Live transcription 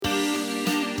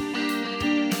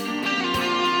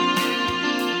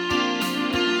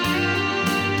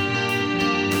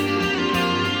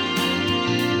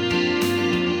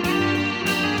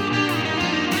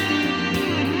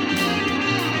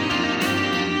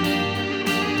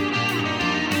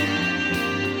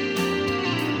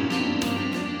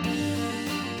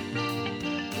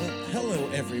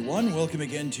everyone. Welcome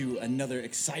again to another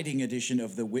exciting edition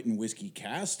of the Wit and Whiskey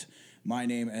Cast. My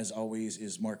name, as always,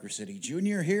 is Mark Riccetti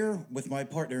Jr. here with my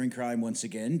partner in crime once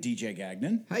again, DJ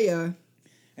Gagnon. Hiya.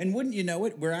 And wouldn't you know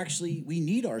it, we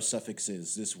need our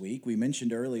suffixes this week. We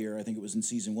mentioned earlier, I think it was in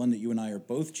season 1, that you and I are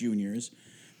both juniors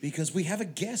because we have a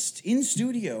guest in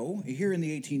studio here in the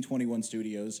 1821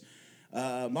 studios.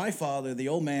 My father, the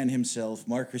old man himself,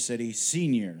 Mark Riccetti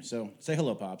Sr. So say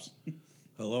hello, Pops.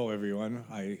 Hello, everyone.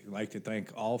 I'd like to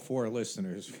thank all 4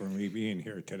 listeners for me being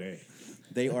here today.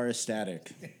 They are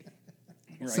ecstatic.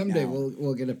 Someday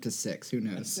we'll get up to 6. Who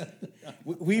knows?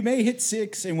 We may hit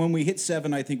 6, and when we hit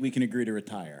 7, I think we can agree to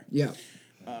retire. Yeah.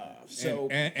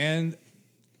 And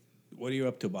what are you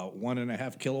up to, about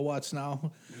 1.5 kilowatts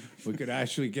now? We could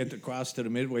actually get across to the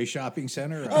Midway Shopping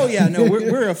Center. Oh, yeah, no,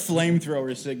 we're a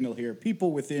flamethrower signal here.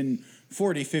 People within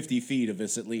 40, 50 feet of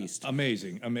us at least.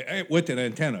 Amazing. With an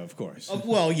antenna, of course.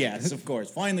 Well, yes, of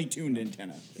course. Finely tuned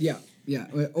antenna. Yeah.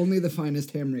 Only the finest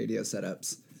ham radio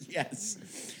setups.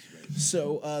 Yes.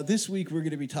 So this week we're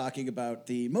going to be talking about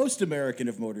the most American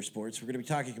of motorsports. We're going to be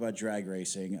talking about drag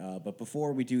racing. But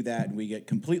before we do that and we get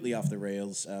completely off the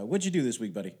rails, what'd you do this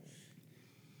week, buddy?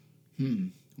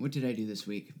 What did I do this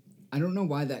week? I don't know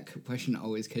why that question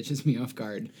always catches me off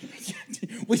guard.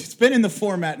 It's been in the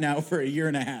format now for a year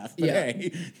and a half. But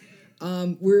hey.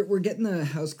 We're getting the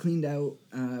house cleaned out.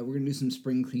 We're gonna do some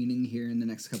spring cleaning here in the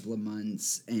next couple of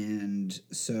months, and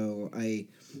so I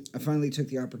finally took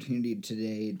the opportunity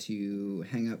today to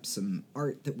hang up some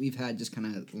art that we've had just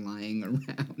kind of lying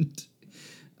around,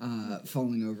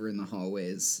 falling over in the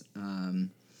hallways.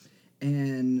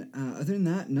 And other than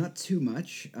that, not too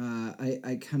much.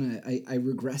 I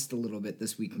regressed a little bit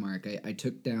this week, Mark. I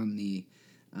took down the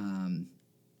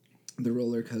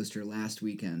roller coaster last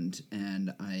weekend,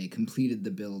 and I completed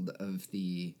the build of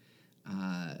the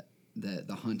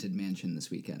Haunted Mansion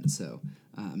this weekend. So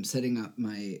I'm setting up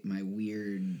my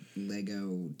weird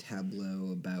Lego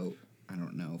tableau about, I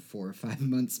don't know, 4 or 5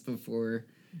 months before.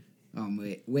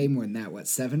 Way more than that. What,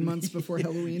 7 months before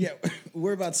Halloween? Yeah,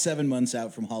 we're about 7 months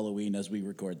out from Halloween as we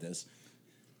record this.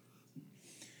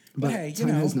 But hey, time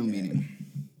has no meaning.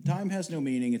 Time has no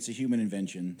meaning. It's a human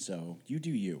invention. So you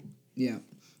do you. Yeah.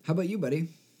 How about you, buddy?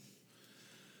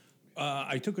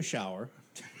 I took a shower.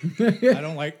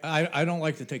 I don't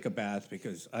like to take a bath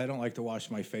because I don't like to wash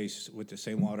my face with the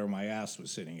same water my ass was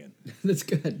sitting in. That's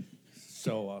good.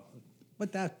 So,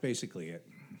 but that's basically it.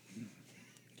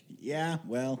 Yeah,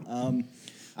 well,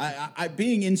 I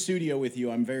being in studio with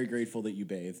you, I'm very grateful that you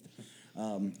bathed.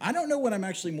 I don't know what I'm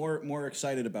actually more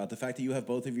excited about, the fact that you have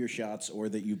both of your shots or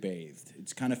that you bathed.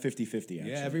 It's kind of 50-50,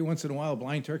 actually. Yeah, every once in a while, a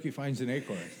blind turkey finds an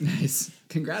acorn. Nice.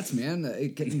 Congrats,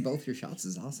 man. Getting both your shots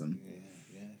is awesome.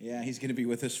 Yeah, he's going to be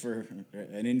with us for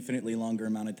an infinitely longer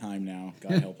amount of time now.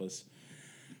 God help us.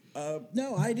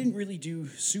 No, I didn't really do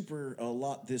a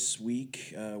lot this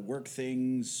week. Work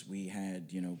things. We had,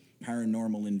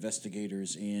 paranormal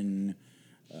investigators in,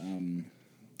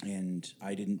 and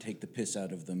I didn't take the piss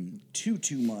out of them too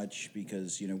much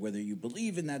because, whether you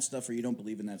believe in that stuff or you don't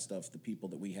believe in that stuff, the people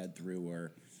that we had through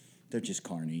they're just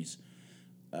carnies.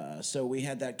 So we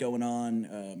had that going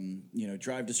on.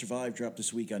 Drive to Survive dropped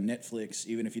this week on Netflix.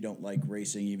 Even if you don't like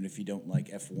racing, even if you don't like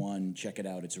F1, check it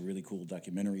out. It's a really cool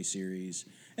documentary series.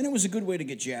 And it was a good way to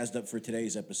get jazzed up for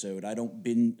today's episode. I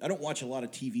don't watch a lot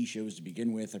of TV shows to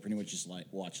begin with. I pretty much just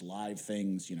watch live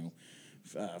things,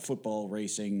 football,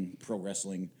 racing, pro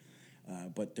wrestling.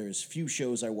 But there's few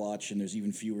shows I watch, and there's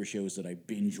even fewer shows that I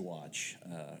binge watch.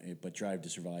 But Drive to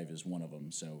Survive is one of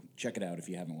them. So check it out if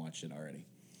you haven't watched it already.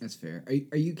 That's fair.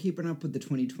 Are you keeping up with the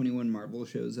 2021 Marvel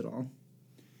shows at all?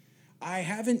 I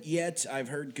haven't yet. I've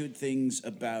heard good things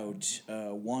about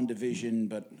WandaVision,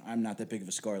 but I'm not that big of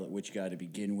a Scarlet Witch guy to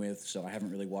begin with, so I haven't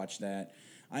really watched that.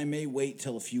 I may wait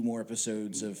till a few more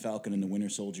episodes of Falcon and the Winter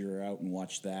Soldier are out and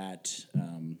watch that,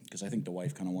 because I think the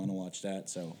wife kind of want to watch that,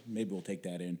 so maybe we'll take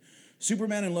that in.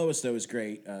 Superman and Lois, though, is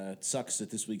great. It sucks that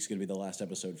this week's going to be the last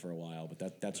episode for a while,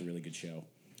 but that's a really good show.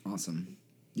 Awesome.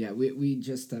 Yeah, we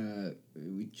just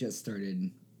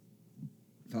started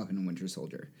Falcon and Winter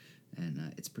Soldier,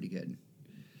 and it's pretty good.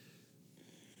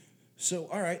 So,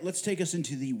 all right, let's take us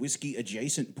into the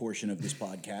whiskey-adjacent portion of this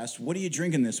podcast. What are you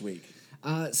drinking this week?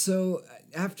 So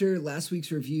after last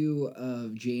week's review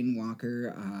of Jane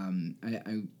Walker,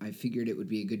 I figured it would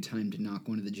be a good time to knock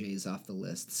one of the J's off the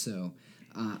list. So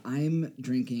I'm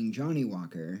drinking Johnny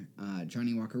Walker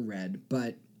Red,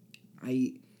 but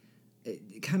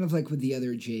kind of like with the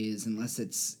other J's, unless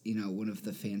it's, one of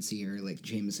the fancier, like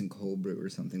Jameson Cold Brew or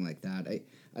something like that,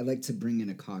 I like to bring in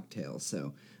a cocktail.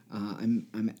 So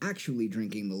I'm actually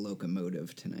drinking the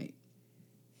Locomotive tonight.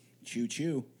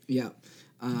 Choo-choo. Yeah.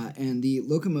 And the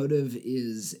locomotive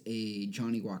is a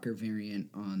Johnny Walker variant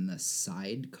on the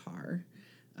sidecar.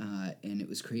 And it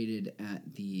was created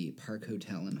at the Park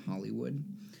Hotel in Hollywood.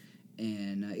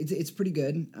 And it's pretty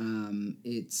good. You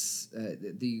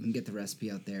can get the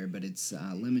recipe out there, but it's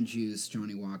lemon juice,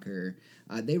 Johnny Walker.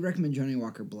 They recommend Johnny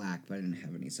Walker Black, but I didn't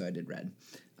have any, so I did red.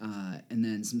 And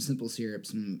then some simple syrup,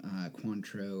 some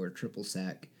Cointreau or triple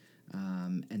sec,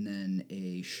 and then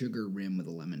a sugar rim with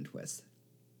a lemon twist.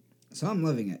 So I'm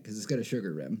loving it because it's got a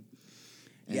sugar rim.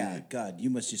 Yeah, God, you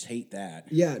must just hate that.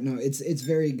 Yeah, no, it's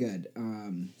very good.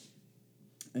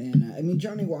 I mean,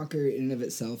 Johnny Walker in and of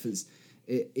itself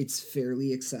it's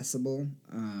fairly accessible.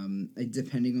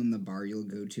 Depending on the bar you'll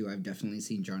go to, I've definitely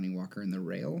seen Johnny Walker in the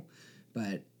rail,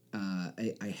 but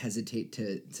I hesitate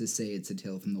to say it's a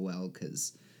tale from the well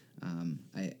because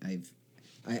I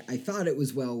thought it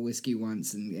was well whiskey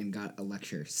once and got a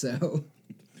lecture. So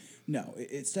No,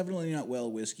 it's definitely not well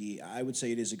whiskey. I would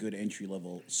say it is a good entry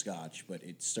level Scotch, but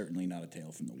it's certainly not a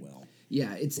tale from the well.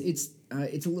 yeah, it's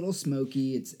a little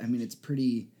smoky. It's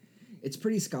pretty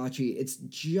Scotchy. It's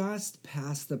just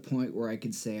past the point where I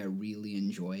could say I really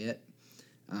enjoy it.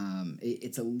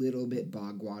 It's a little bit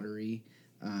bog watery.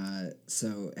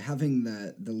 So having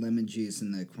the lemon juice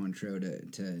and the Cointreau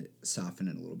to soften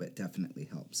it a little bit definitely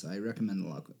helps. So I recommend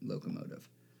the locomotive.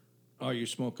 Are you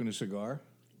smoking a cigar?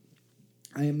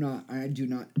 I am not. I do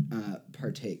not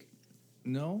partake.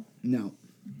 No? No.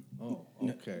 Oh,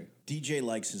 okay. DJ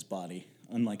likes his body,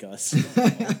 unlike us.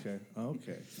 Okay.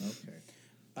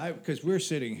 Because we're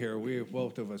sitting here,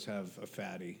 both of us have a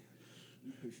fatty.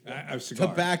 A cigar.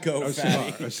 Tobacco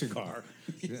fatty. A cigar.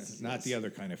 Not the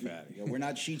other kind of fatty. Yeah, we're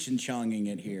not Cheech and Chonging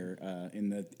it here in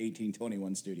the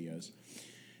 1821 studios.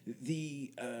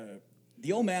 The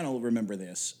old man will remember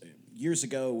this. Years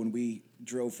ago, when we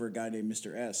drove for a guy named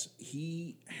Mr. S,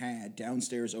 he had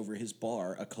downstairs over his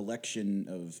bar a collection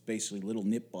of basically little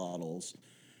nip bottles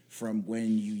from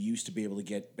when you used to be able to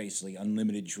get basically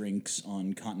unlimited drinks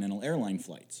on Continental airline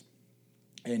flights.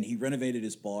 And he renovated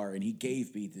his bar, and he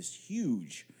gave me this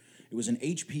huge, it was an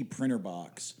HP printer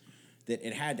box that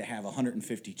it had to have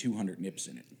 150, 200 nips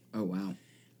in it. Oh, wow.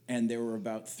 And there were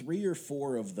about 3 or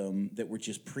 4 of them that were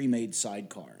just pre-made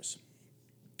sidecars.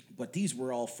 But these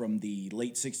were all from the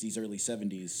late 60s, early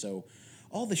 70s, so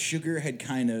all the sugar had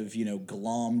kind of,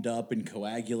 glommed up and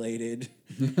coagulated.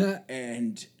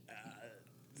 And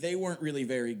they weren't really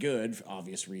very good, for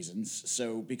obvious reasons.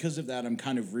 So because of that, I'm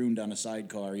kind of ruined on a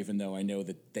sidecar, even though I know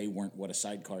that they weren't what a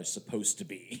sidecar is supposed to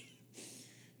be.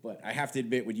 But I have to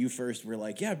admit, when you first were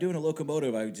like, yeah, I'm doing a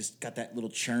locomotive, I just got that little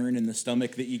churn in the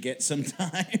stomach that you get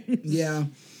sometimes. Yeah.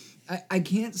 I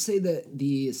can't say that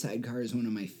the sidecar is one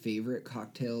of my favorite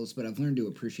cocktails, but I've learned to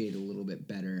appreciate it a little bit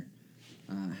better,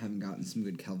 having gotten some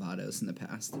good Calvados in the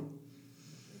past.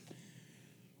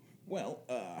 Well,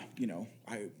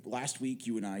 last week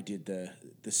you and I did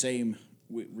the same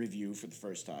review for the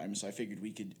first time, so I figured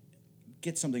we could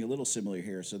get something a little similar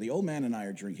here. So the old man and I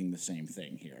are drinking the same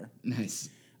thing here. Nice.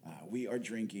 We are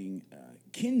drinking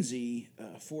Kinsey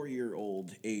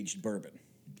 4-year-old aged bourbon.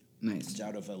 Nice. It's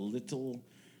out of a little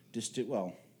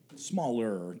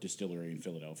smaller distillery in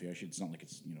Philadelphia. It's not like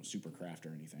it's super craft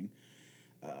or anything.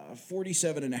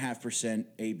 47.5%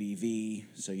 ABV,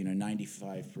 so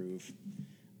 95 proof.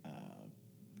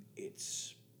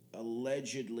 It's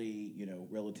allegedly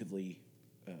relatively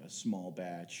small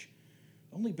batch.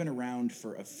 Only been around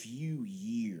for a few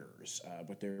years,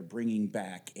 but they're bringing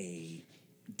back a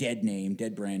dead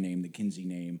brand name, the Kinsey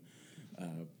name,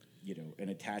 and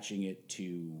attaching it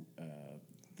to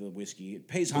the whiskey. It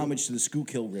pays homage to the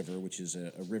Schuylkill River, which is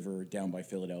a river down by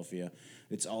Philadelphia.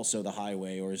 It's also the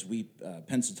highway, or as we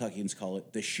Pennsylvanians call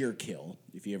it, the Schuylkill,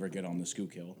 if you ever get on the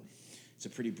Schuylkill. It's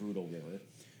a pretty brutal river.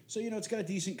 So, it's got a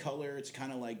decent color. It's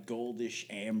kind of like goldish,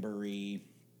 ambery.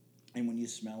 And when you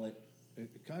smell it,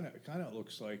 it kind of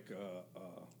looks like,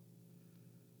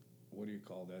 what do you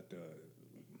call that?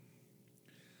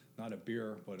 Not a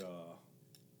beer, but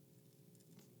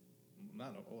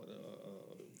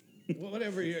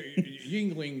whatever,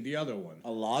 Yingling, the other one.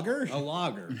 a lager? A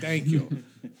lager, thank you.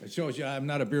 It shows you I'm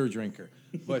not a beer drinker.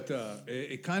 But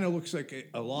it kind of looks like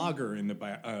a lager in the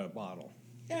bottle.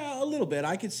 Yeah, a little bit.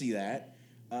 I could see that.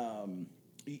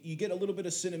 You get a little bit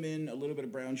of cinnamon, a little bit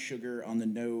of brown sugar on the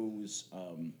nose.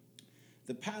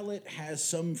 The palate has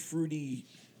some fruity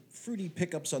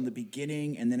pickups on the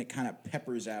beginning, and then it kind of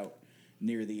peppers out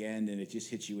near the end, and it just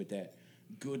hits you with that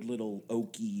good little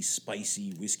oaky,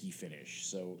 spicy whiskey finish.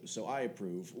 So I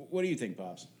approve. What do you think,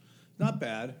 Pops? Not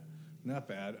bad.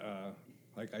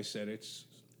 Like I said, it's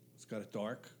got it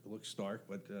looks dark,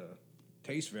 but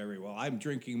tastes very well. I'm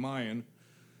drinking mine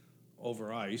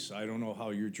over ice. I don't know how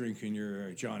you're drinking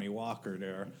your Johnny Walker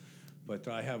there, but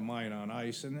I have mine on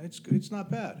ice, and it's not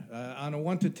bad. On a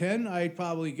 1 to 10, I'd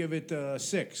probably give it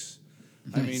 6.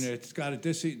 Nice. I mean, it's got a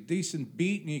decent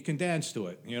beat, and you can dance to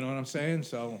it. You know what I'm saying?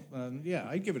 So, yeah,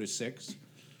 I'd give it a 6.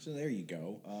 So there you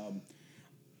go.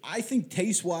 I think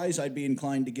taste-wise, I'd be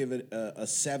inclined to give it a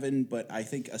 7, but I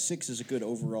think a 6 is a good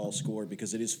overall score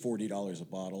because it is $40 a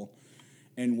bottle.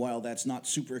 And while that's not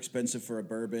super expensive for a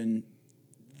bourbon,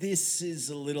 this is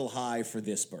a little high for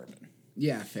this bourbon.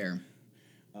 Yeah, fair.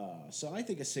 So I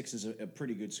think a 6 is a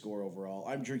pretty good score overall.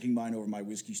 I'm drinking mine over my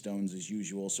Whiskey Stones as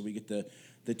usual, so we get the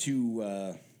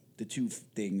two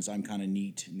things. I'm kind of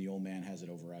neat, and the old man has it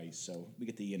over ice, so we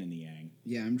get the yin and the yang.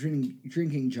 Yeah, I'm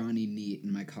drinking Johnny Neat,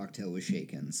 and my cocktail was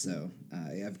shaken, so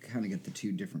I've kind of got the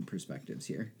two different perspectives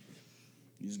here.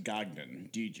 He's Gagnon,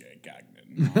 DJ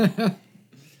Gagnon.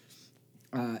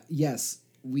 Yes,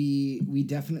 we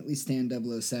definitely stand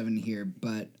 007 here,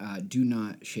 but do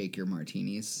not shake your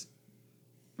martinis.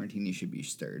 Martinis should be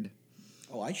stirred.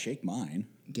 Oh, I shake mine.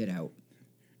 Get out.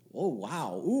 Oh,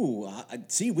 wow. Ooh,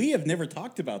 see, we have never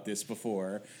talked about this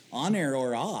before, on air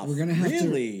or off. We're gonna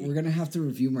have to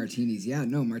review martinis. Yeah,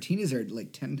 no, martinis are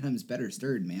like 10 times better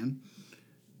stirred, man.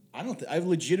 I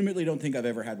legitimately don't think I've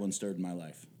ever had one stirred in my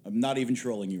life. I'm not even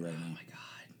trolling you right now. Oh my god.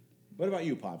 What about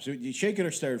you, Pops? You shake it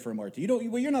or stirred for a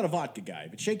martini? You're not a vodka guy,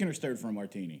 but shaken or stirred for a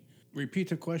martini? Repeat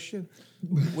the question.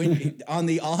 When on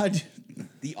the odd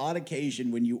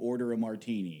occasion when you order a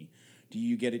martini, do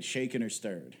you get it shaken or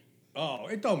stirred? Oh,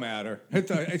 it don't matter.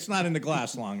 It's not in the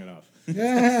glass long enough.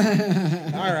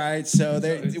 All right, so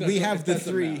we have the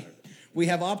three. Matter. We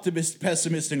have optimist,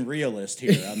 pessimist, and realist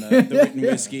here on the written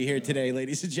whiskey here today,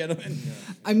 ladies and gentlemen. Yeah.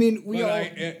 I mean,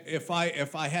 if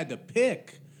I had to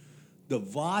pick the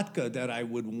vodka that I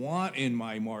would want in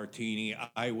my martini,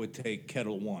 I would take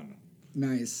Kettle One.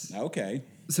 Nice. Okay.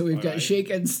 So we've got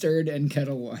shaken, stirred, and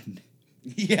Kettle One.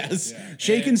 Yes. Yeah.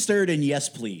 Shaken, stirred, and yes,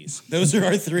 please. Those are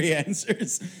our 3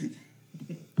 answers.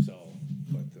 So,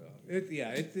 but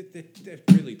it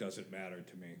really doesn't matter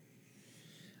to me.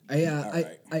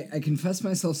 I confess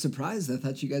myself surprised. I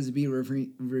thought you guys would be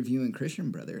reviewing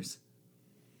Christian Brothers.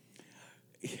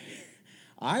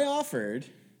 I offered,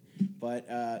 but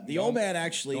the old man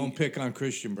actually don't pick on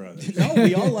Christian Brothers. No,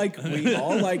 we all like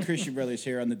Christian Brothers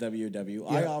here on the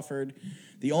WW. Yeah. I offered.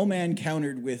 The old man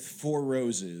countered with 4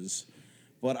 roses.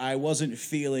 But I wasn't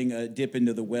feeling a dip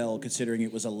into the well, considering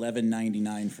it was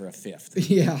 $11.99 for a 5th.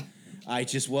 Yeah, I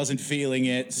just wasn't feeling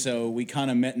it, so we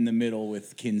kind of met in the middle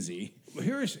with Kinsey.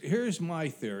 Here's my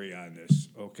theory on this.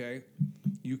 Okay,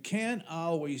 you can't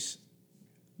always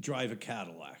drive a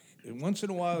Cadillac. And once in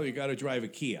a while, you got to drive a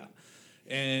Kia.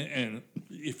 And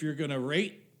if you're gonna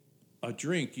rate a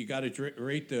drink, you got to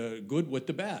rate the good with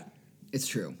the bad. It's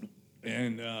true.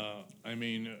 And, I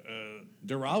mean,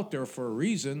 they're out there for a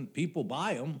reason. People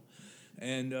buy them.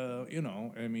 And,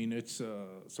 I mean, it's...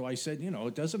 so I said,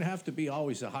 it doesn't have to be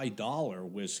always a high-dollar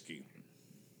whiskey.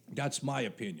 That's my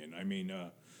opinion. I mean,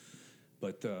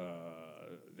 but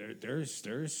there's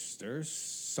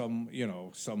some,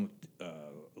 some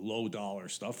low-dollar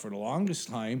stuff. For the longest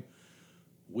time,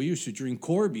 we used to drink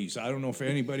Corby's. I don't know if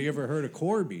anybody ever heard of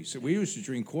Corby's. We used to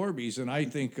drink Corby's, and I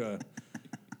think...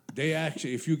 they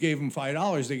actually, if you gave them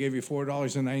 $5, they gave you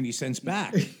 $4.90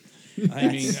 back. I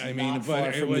mean,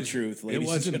 but it was the truth. It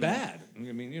wasn't bad.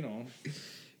 I mean,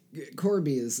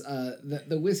 Corby's,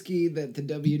 the whiskey that the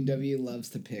W&W loves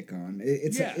to pick on.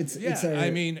 It's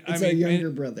our younger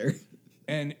brother.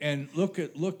 And look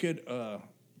at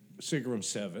Seagram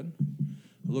 7.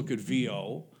 Look at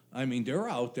VO. I mean, they're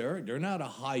out there. They're not a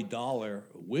high-dollar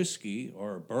whiskey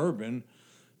or a bourbon,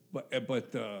 but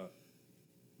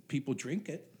people drink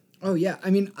it. Oh, yeah. I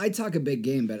mean, I talk a big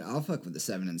game, but I'll fuck with the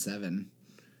 7 and 7.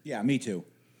 Yeah, me too.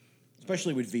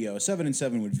 Especially with VO. 7 and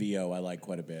 7 with VO, I like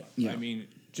quite a bit. Yeah. I mean,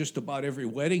 just about every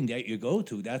wedding that you go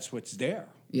to, that's what's there.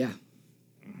 Yeah.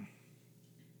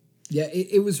 Yeah,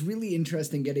 it was really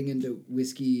interesting getting into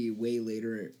whiskey way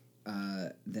later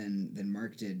than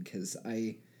Mark did, because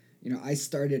I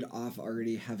started off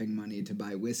already having money to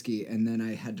buy whiskey, and then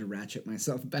I had to ratchet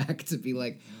myself back to be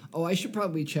like, oh, I should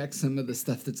probably check some of the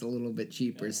stuff that's a little bit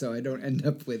cheaper so I don't end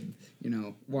up with,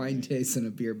 wine tastes and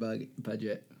a beer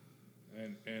budget.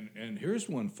 And here's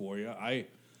one for you. I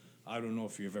don't know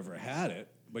if you've ever had it,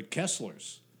 but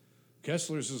Kessler's.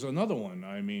 Kessler's is another one.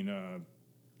 I mean,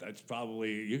 that's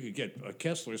probably, you could get a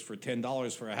Kessler's for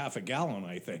 $10 for a half a gallon,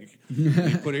 I think.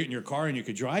 You put it in your car and you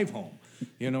could drive home.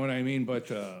 You know what I mean?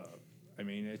 But, I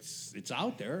mean, it's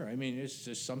out there. I mean, it's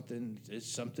just something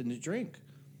to drink.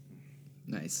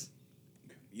 Nice.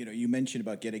 You mentioned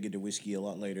about getting into whiskey a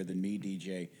lot later than me,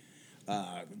 DJ.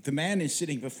 The man is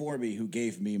sitting before me who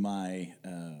gave me my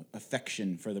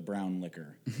affection for the brown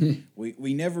liquor.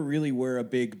 We never really were a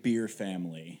big beer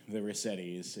family, the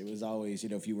Riccettis. It was always,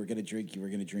 if you were going to drink, you were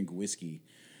going to drink whiskey.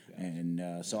 Yeah.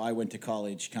 And so I went to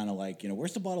college kind of like,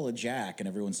 where's the bottle of Jack? And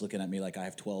everyone's looking at me like I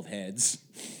have 12 heads.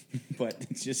 But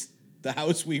it's just the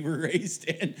house we were raised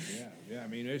in. Yeah. I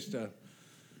mean,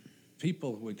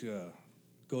 people would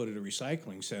go to the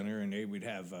recycling center and they would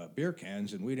have beer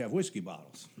cans and we'd have whiskey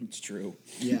bottles. It's true.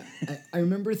 Yeah, I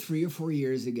remember 3 or 4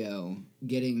 years ago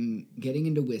getting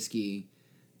into whiskey,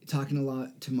 talking a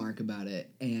lot to Mark about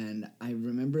it, and I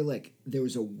remember there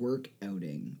was a work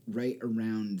outing right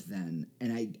around then,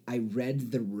 and I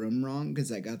read the room wrong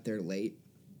because I got there late.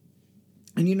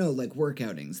 And work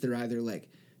outings, they're either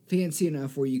fancy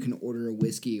enough where you can order a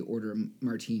whiskey, order a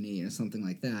martini, or something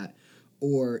like that,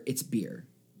 or it's beer.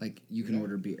 You can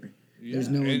order beer. Yeah. There's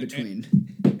no in between.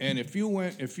 And if you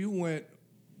went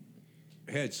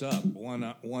heads up one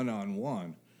on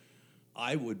one,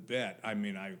 I would bet. I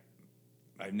mean, I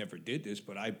never did this,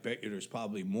 but I bet you there's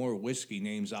probably more whiskey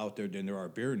names out there than there are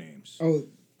beer names. Oh,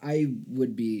 I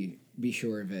would be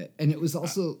sure of it. And it was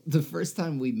also the first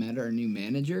time we met our new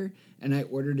manager, and I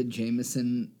ordered a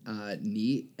Jameson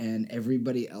neat, and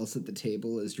everybody else at the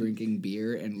table is drinking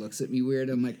beer and looks at me weird.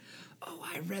 I'm like, oh,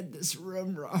 I read this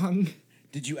room wrong.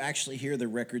 Did you actually hear the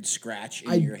record scratch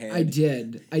in your head? I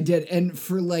did. And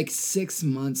for 6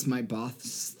 months, my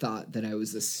boss thought that I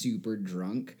was a super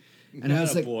drunk. And I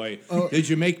was like, boy, oh, did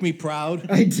you make me proud?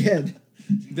 I did.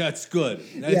 That's good.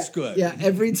 That's good. Yeah,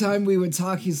 every time we would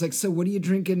talk, he's like, so what are you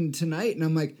drinking tonight? And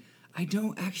I'm like, I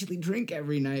don't actually drink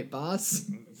every night, boss.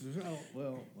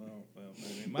 Well.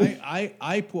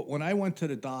 I put, when I went to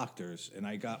the doctors and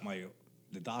I got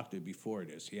the doctor before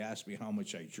this, he asked me how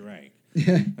much I drank.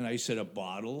 And I said a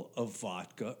bottle of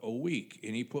vodka a week.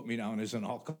 And he put me down as an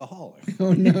alcoholic.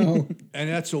 Oh, no. And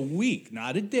that's a week,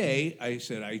 not a day. I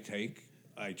said I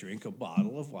drink a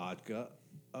bottle of vodka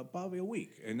probably a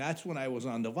week. And that's when I was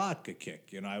on the vodka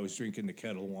kick. I was drinking the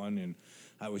Kettle One, and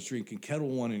I was drinking Kettle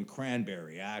One and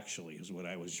cranberry, actually, is what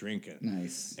I was drinking.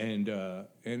 Nice. And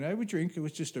I would drink, it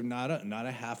was just not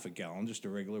a half a gallon, just a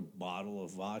regular bottle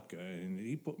of vodka. And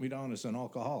he put me down as an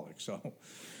alcoholic,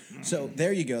 So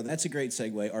there you go. That's a great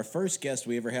segue. Our first guest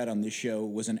we ever had on this show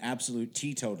was an absolute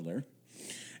teetotaler.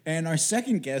 And our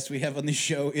second guest we have on the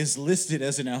show is listed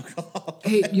as an alcoholic.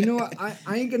 Hey, you know what?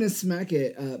 I ain't going to smack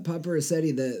it. Papa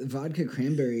Riccetti, the vodka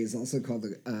cranberry is also called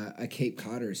a Cape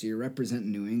Codder, so you're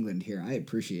representing New England here. I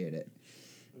appreciate it.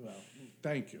 Well,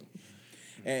 thank you.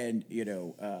 And,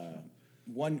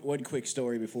 one quick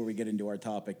story before we get into our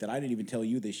topic that I didn't even tell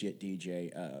you this yet,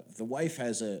 DJ. The wife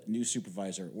has a new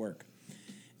supervisor at work.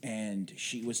 And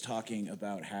she was talking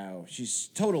about how she's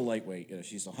total lightweight.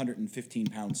 She's 115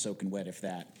 pounds soaking wet, if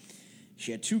that.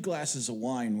 She had 2 glasses of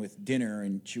wine with dinner,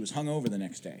 and she was hungover the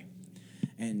next day.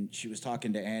 And she was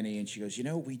talking to Annie, and she goes,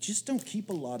 we just don't keep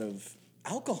a lot of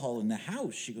alcohol in the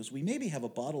house. She goes, we maybe have a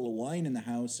bottle of wine in the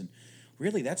house, and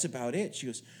really, that's about it. She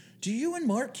goes, do you and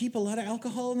Mark keep a lot of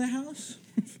alcohol in the house?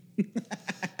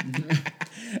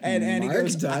 And Annie Mark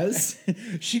does.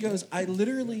 She goes, I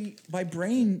literally, my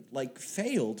brain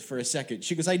failed for a second.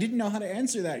 She goes, I didn't know how to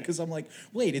answer that because I'm like,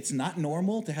 wait, it's not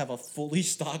normal to have a fully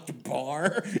stocked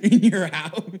bar in your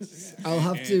house. I'll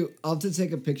have to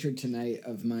take a picture tonight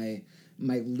of my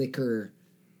liquor.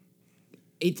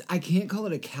 I can't call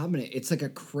it a cabinet. It's like a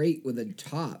crate with a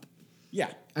top.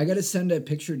 Yeah. I got to send a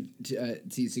picture to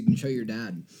you so you can show your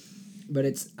dad. But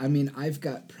I've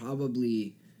got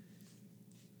probably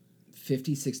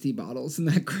 50, 60 bottles in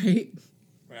that crate.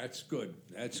 That's good.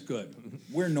 That's good.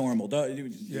 We're normal.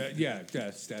 Yeah.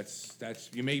 That's.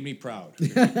 You made me proud.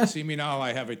 See me now.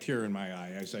 I have a tear in my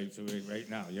eye. I say right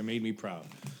now. You made me proud.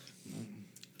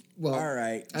 Well, all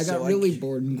right. I got really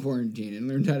bored in quarantine and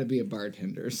learned how to be a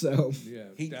bartender. So yeah,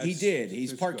 he did.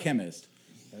 He's part good. Chemist.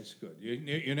 That's good.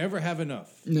 You never have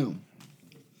enough. No.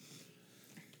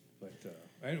 But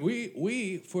and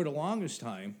we for the longest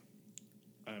time,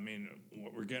 I mean,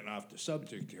 we're getting off the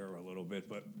subject here a little bit,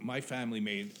 but my family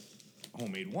made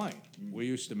homemade wine. We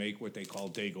used to make what they call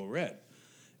Dago Red.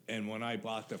 And when I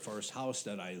bought the first house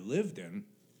that I lived in,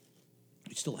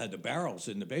 it still had the barrels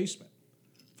in the basement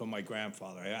from my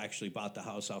grandfather. I actually bought the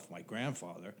house off my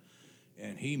grandfather,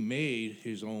 and he made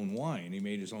his own wine. He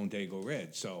made his own Dago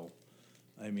Red. So,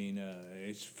 I mean,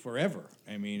 it's forever.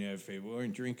 I mean, if you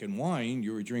weren't drinking wine,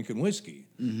 you were drinking whiskey.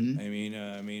 Mm-hmm.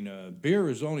 I mean, beer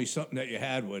is only something that you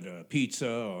had with a pizza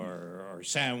or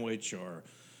sandwich or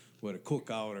with a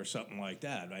cookout or something like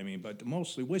that. I mean, but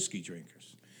mostly whiskey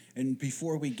drinkers. And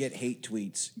before we get hate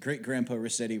tweets, great grandpa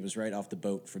Riccetti was right off the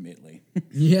boat from Italy.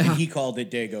 Yeah. And he called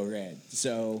it Dago Red.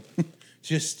 So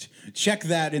just check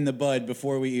that in the bud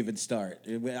before we even start.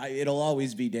 It'll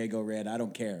always be Dago Red. I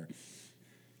don't care.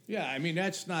 Yeah, I mean,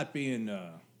 that's not being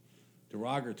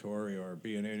derogatory or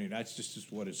being anything. That's just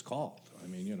what it's called. I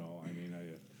mean,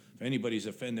 if anybody's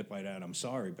offended by that, I'm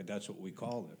sorry, but that's what we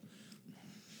called it.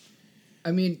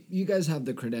 I mean, you guys have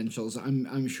the credentials.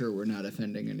 I'm sure we're not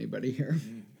offending anybody here.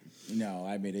 No,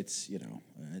 I mean, it's,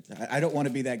 I don't want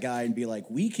to be that guy and be like,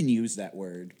 we can use that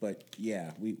word, but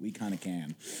yeah, we kind of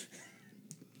can.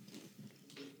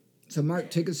 So, Mark,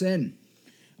 take us in.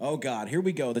 Oh, God, here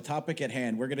we go. The topic at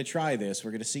hand. We're going to try this.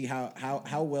 We're going to see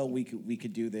how well we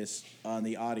could do this on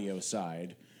the audio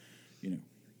side,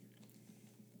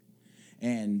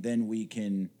 and then we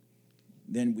can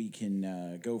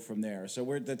go from there.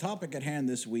 So the topic at hand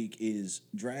this week is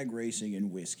drag racing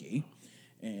and whiskey,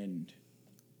 and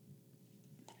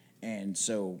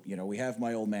so we have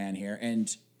my old man here,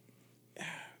 and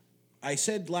I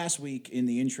said last week in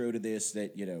the intro to this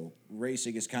that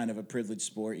racing is kind of a privileged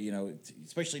sport.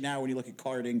 Especially now when you look at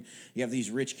karting, you have these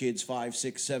rich kids, 5,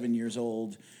 6, 7 years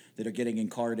old, that are getting in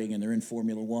karting, and they're in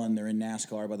Formula One, they're in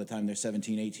NASCAR by the time they're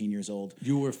 17, 18 years old.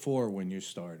 You were 4 when you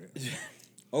started.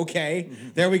 Okay,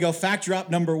 There we go. Fact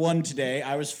drop number 1 today.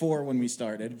 I was 4 when we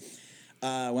started,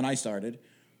 when I started.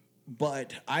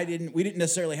 But we didn't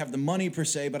necessarily have the money per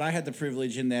se, but I had the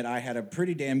privilege in that I had a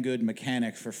pretty damn good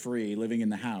mechanic for free living in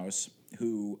the house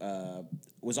who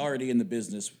was already in the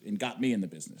business and got me in the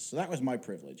business. So that was my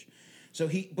privilege.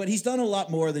 But he's done a lot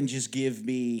more than just give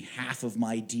me half of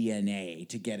my DNA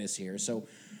to get us here. So,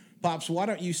 Pops, why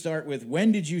don't you start with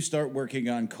when did you start working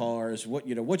on cars?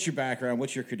 What's your background?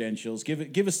 What's your credentials?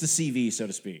 Give us the CV, so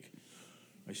to speak.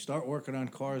 I started working on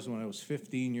cars when I was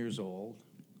 15 years old.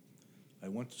 I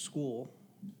went to school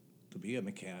to be a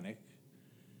mechanic,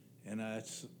 and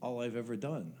that's all I've ever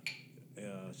done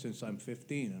since I'm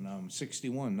 15, and I'm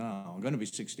 61 now. I'm going to be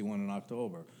 61 in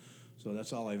October. So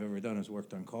that's all I've ever done is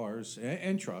worked on cars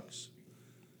and trucks,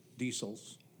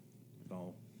 diesels.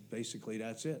 So basically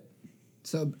that's it.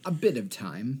 So a bit of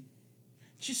time.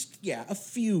 A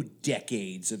few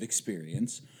decades of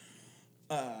experience.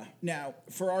 Now,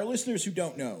 for our listeners who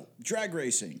don't know, drag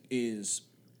racing is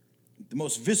the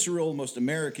most visceral, most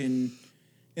American,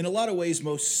 in a lot of ways,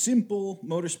 most simple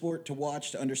motorsport to watch,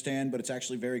 to understand, but it's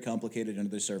actually very complicated under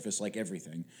the surface, like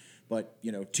everything. But,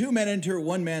 2 men enter,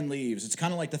 1 man leaves. It's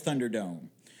kind of like the Thunderdome.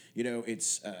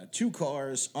 It's 2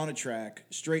 cars on a track,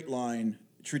 straight line,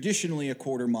 traditionally a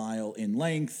quarter mile in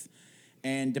length,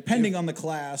 and depending on the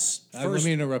class... Let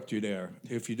me interrupt you there.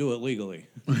 If you do it legally.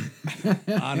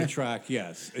 On a track,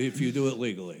 yes. If you do it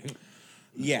legally.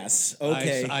 Yes,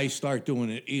 okay. I start doing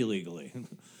it illegally.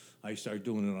 I start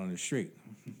doing it on the street.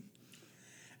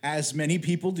 As many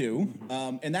people do.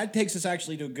 And that takes us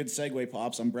actually to a good segue,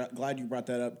 Pops. I'm glad you brought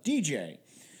that up. DJ,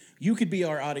 you could be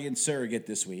our audience surrogate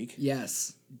this week.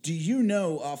 Yes. Do you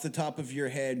know off the top of your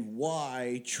head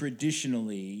why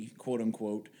traditionally, quote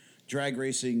unquote, drag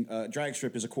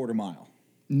strip is a quarter mile?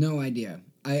 No idea.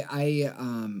 I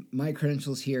my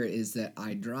credentials here is that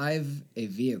I drive a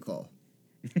vehicle.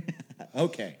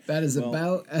 Okay. That is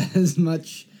about as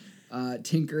much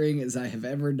tinkering as I have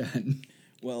ever done.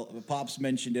 Well, Pops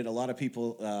mentioned it. A lot of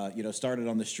people, started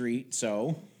on the street,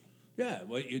 so... Yeah,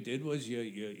 what you did was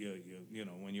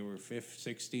when you were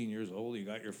 16 years old, you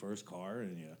got your first car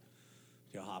and you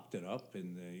hopped it up,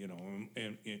 and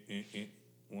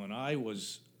when I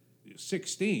was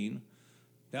 16,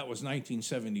 that was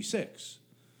 1976.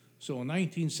 So a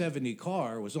 1970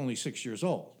 car was only 6 years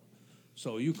old.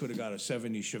 So you could have got a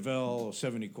 70 Chevelle, a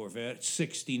 70 Corvette,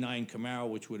 69 Camaro,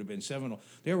 which would have been 7.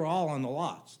 They were all on the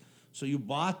lots. So you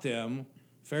bought them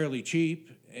fairly cheap,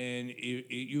 and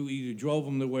you either drove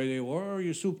them the way they were or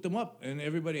you souped them up, and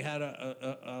everybody had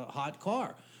a hot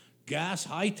car. Gas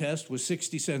high test was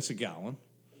 60 cents a gallon.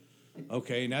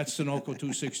 Okay, and that's Sunoco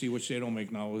 260, which they don't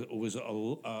make now. It was a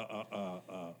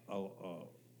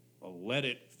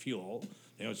leaded fuel.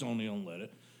 It was only unleaded.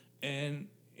 And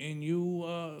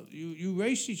you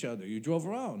raced each other. You drove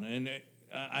around, and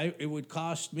it would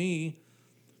cost me,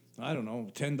 I don't know,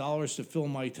 $10 to fill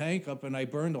my tank up, and I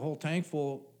burned the whole tank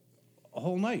full a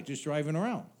whole night just driving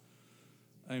around.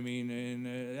 I mean,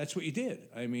 and that's what you did.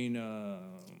 I mean,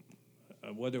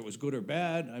 whether it was good or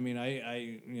bad, I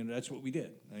mean, that's what we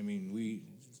did. I mean,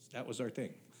 that was our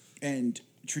thing. And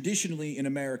traditionally in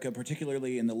America,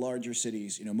 particularly in the larger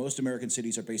cities, most American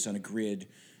cities are based on a grid.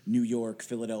 New York,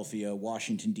 Philadelphia,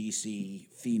 Washington, D.C.,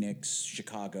 Phoenix,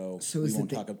 Chicago. So is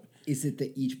Is it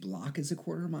that each block is a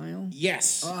quarter mile?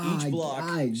 Yes, Ah, each block.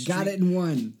 I got it in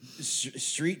one.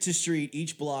 Street to street,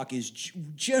 each block is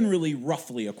generally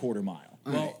roughly a quarter mile.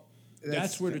 Well,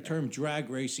 that's where the fair. term drag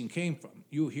racing came from.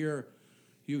 You hear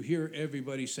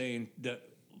everybody saying that.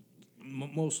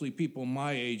 Mostly people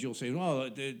my age will say,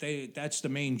 "Well, that's the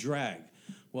main drag."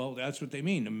 Well, that's what they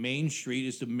mean. The main street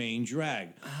is the main drag,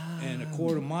 and a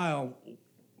quarter mile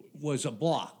was a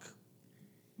block.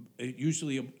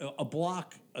 Usually, a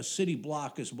block, a city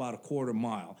block, is about a quarter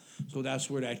mile. So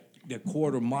that's where the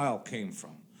quarter mile came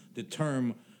from. The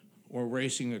term, "we're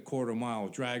racing a quarter mile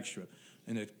drag strip,"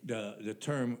 and the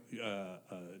term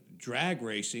drag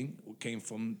racing came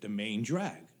from the main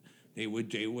drag. They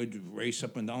would race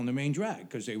up and down the main drag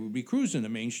because they would be cruising the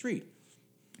main street.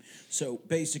 So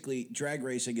basically, drag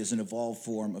racing is an evolved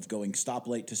form of going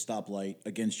stoplight to stoplight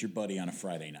against your buddy on a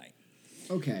Friday night.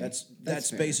 Okay. That's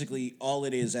fair. basically all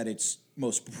it is at its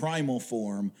most primal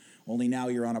form. Only now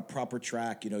you're on a proper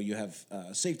track. You have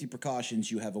safety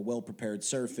precautions. You have a well-prepared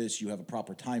surface. You have a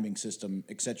proper timing system,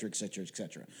 et cetera, et cetera, et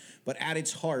cetera. But at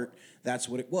its heart, that's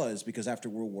what it was, because after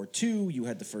World War II, you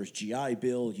had the first GI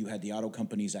Bill. You had the auto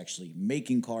companies actually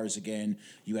making cars again.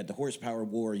 You had the horsepower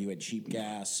war. You had cheap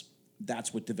gas.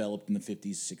 That's what developed in the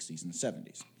 50s, 60s, and the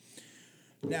 70s.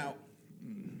 Now,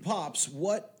 Pops,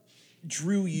 what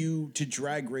drew you to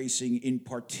drag racing in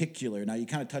particular? Now, you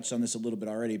kind of touched on this a little bit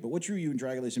already, but what drew you in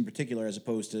drag racing in particular as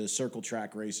opposed to circle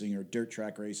track racing or dirt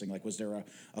track racing? Like, was there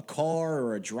a car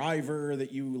or a driver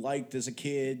that you liked as a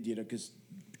kid? Because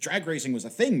drag racing was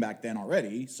a thing back then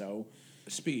already, so...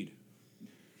 Speed.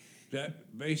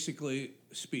 That basically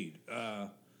speed.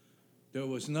 There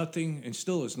was nothing, and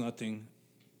still is nothing,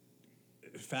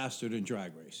 faster than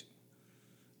drag racing,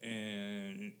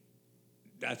 and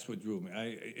that's what drew me.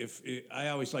 I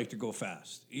always like to go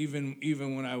fast, even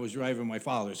when I was driving my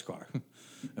father's car.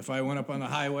 If I went up on the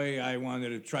highway, I wanted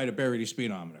to try to bury the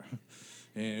speedometer.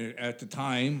 And at the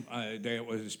time,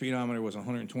 the speedometer was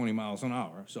 120 miles an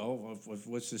hour. So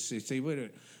what's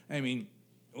the I mean,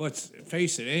 let's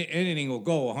face it, anything will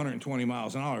go 120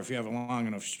 miles an hour if you have a long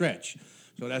enough stretch.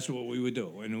 So that's what we would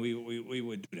do, and we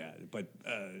would do that. But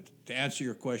to answer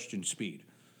your question, speed.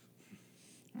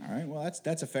 All right, well,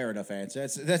 that's a fair enough answer.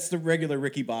 That's the regular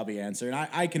Ricky Bobby answer, and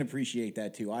I can appreciate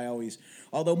that too.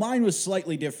 Although mine was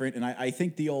slightly different, and I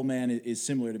think the old man is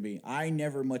similar to me. I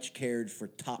never much cared for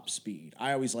top speed.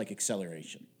 I always like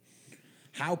acceleration.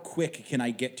 How quick can I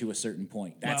get to a certain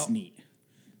point? That's neat.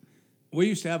 We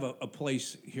used to have a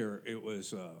place here. It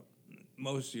was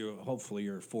most of you, hopefully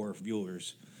your four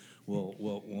viewers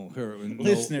will hear it.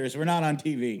 Listeners, we're not on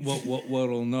TV.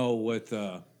 What'll know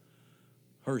what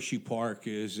Hershey Park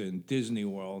is in Disney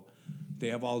World. They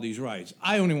have all these rides.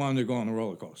 I only wanted to go on the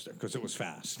roller coaster because it was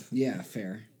fast. Yeah,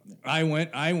 fair.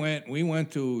 We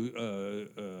went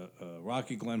to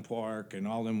Rocky Glen Park and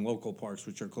all them local parks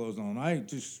which are closed on. I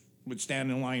just would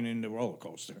stand in line in the roller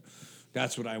coaster.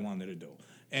 That's what I wanted to do.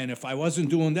 And if I wasn't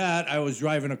doing that, I was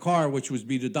driving a car, which would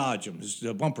be the Dodgems,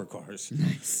 the bumper cars.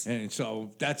 Nice. And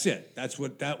so that's it.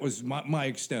 That was my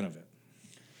extent of it.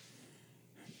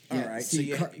 All Yeah, right.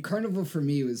 see, so Carnival for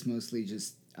me was mostly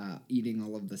just eating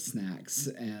all of the snacks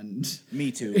and...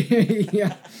 Me too.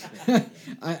 Yeah.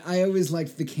 I always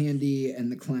liked the candy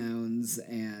and the clowns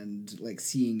and, like,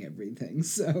 seeing everything.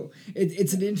 So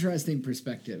it's an interesting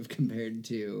perspective compared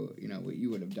to, what you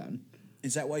would have done.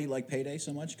 Is that why you like Payday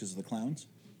so much? Because of the clowns?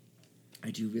 I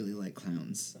do really like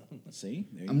clowns. See?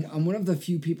 There you go. I'm one of the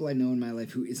few people I know in my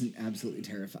life who isn't absolutely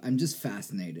terrified. I'm just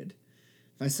fascinated.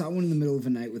 If I saw one in the middle of the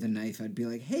night with a knife, I'd be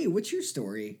like, hey, what's your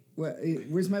story?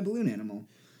 Where's my balloon animal?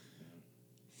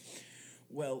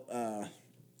 Well,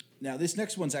 now this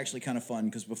next one's actually kind of fun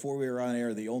because before we were on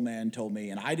air, the old man told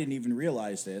me, and I didn't even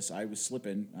realize this. I was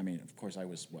slipping. I mean, of course, I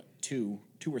was, two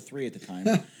or three at the time.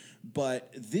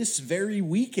 But this very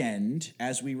weekend,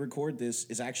 as we record this,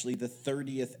 is actually the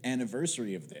 30th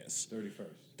anniversary of this.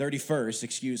 31st,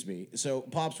 excuse me. So,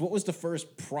 Pops, what was the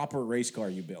first proper race car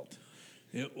you built?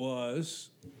 It was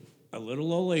a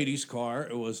little old lady's car.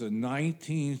 It was a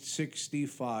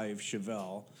 1965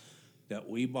 Chevelle that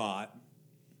we bought.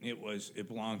 It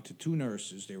belonged to two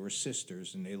nurses. They were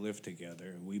sisters, and they lived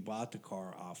together. We bought the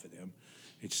car off of them.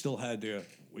 It still had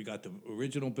we got the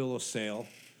original bill of sale.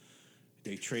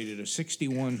 They traded a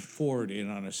 61 Ford in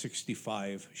on a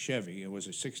 65 Chevy. It was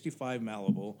a 65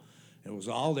 Malibu. It was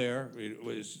all there. It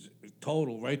was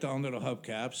total right down to the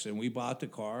hubcaps, and we bought the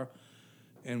car,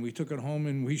 and we took it home,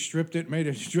 and we stripped it, made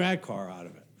a drag car out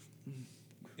of it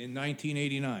in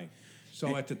 1989.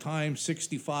 So at the time,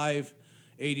 65,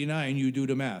 89, you do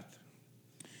the math.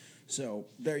 So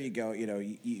there you go.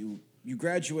 You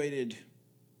graduated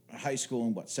high school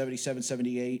in, 77,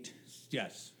 78?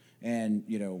 Yes. And,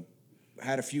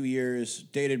 had a few years,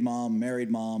 dated mom, married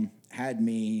mom, had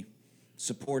me,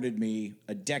 supported me.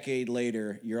 A decade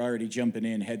later, you're already jumping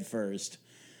in head first.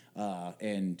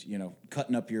 And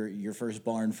cutting up your first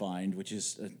barn find, which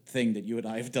is a thing that you and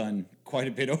I have done quite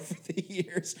a bit over the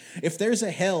years. If there's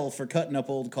a hell for cutting up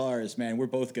old cars, man, we're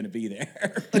both going to be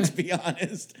there. Let's be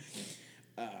honest.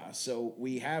 So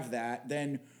we have that.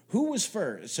 Then who was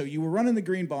first? So you were running the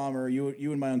Green Bomber. You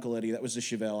and my Uncle Eddie. That was the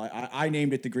Chevelle. I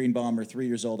named it the Green Bomber. 3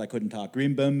 years old. I couldn't talk.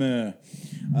 Green Bomber.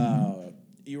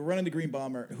 You were running the Green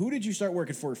Bomber. Who did you start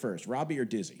working for first, Robbie or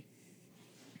Dizzy?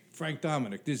 Frank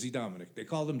Dominic, Dizzy Dominic. They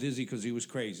called him Dizzy because he was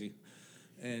crazy.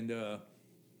 And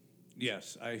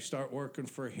yes, I start working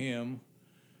for him.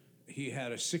 He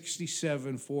had a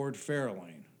 67 Ford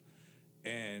Fairlane.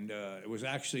 And it was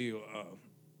actually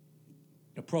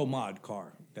a Pro Mod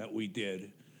car that we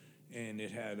did. And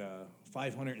it had a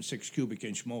 506 cubic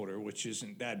inch motor, which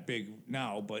isn't that big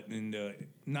now, but in the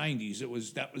 90s,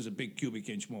 that was a big cubic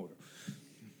inch motor.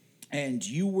 And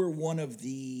you were one of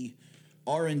the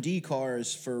R&D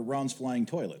cars for Ron's Flying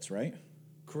Toilets, right?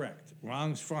 Correct.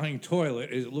 Ron's Flying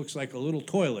Toilet, it looks like a little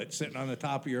toilet sitting on the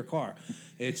top of your car.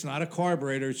 It's not a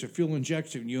carburetor, it's a fuel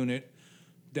injection unit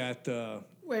that...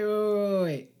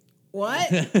 Wait. What?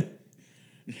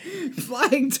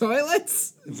 Flying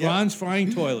toilets? Ron's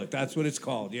Flying Toilet, that's what it's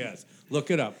called, yes. Look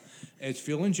it up. It's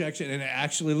fuel injection, and it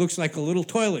actually looks like a little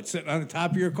toilet sitting on the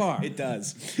top of your car. It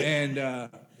does. And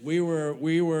we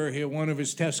were here, one of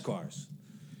his test cars.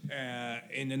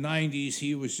 In the 90s,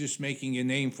 he was just making a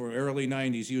name for early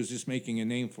 90s. He was just making a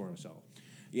name for himself.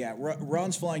 Yeah,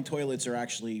 Ron's Flying Toilets are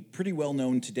actually pretty well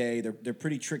known today. They're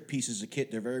pretty trick pieces of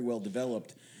kit. They're very well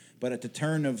developed. But at the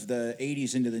turn of the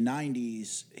 80s into the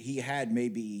 90s, he had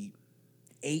maybe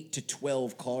 8 to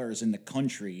 12 cars in the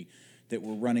country that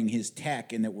were running his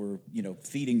tech and that were,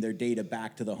 feeding their data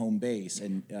back to the home base.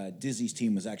 And Dizzy's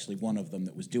team was actually one of them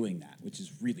that was doing that, which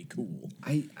is really cool.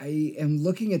 I am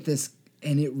looking at this,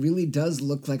 and it really does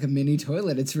look like a mini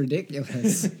toilet. It's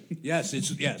ridiculous.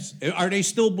 Yes. Are they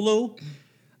still blue?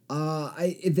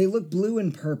 They look blue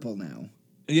and purple now.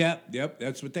 Yep,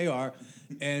 that's what they are.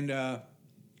 And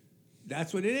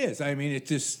that's what it is. I mean, it's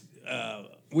just,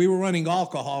 we were running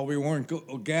alcohol. We weren't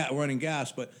running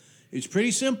gas, but it's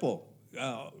pretty simple.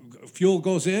 Fuel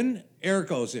goes in, air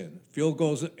goes in.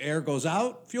 Air goes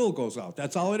out, fuel goes out.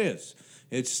 That's all it is.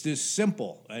 It's just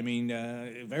simple. I mean,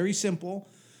 very simple.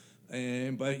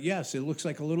 But yes, it looks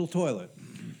like a little toilet.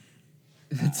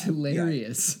 That's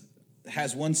hilarious. Yeah.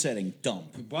 Has one setting,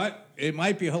 dump. But it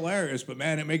might be hilarious, but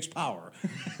man, it makes power.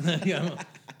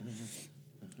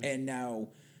 And now,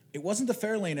 it wasn't the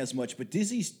Fairlane as much, but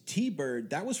Dizzy's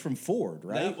T-Bird, that was from Ford,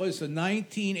 right? That was the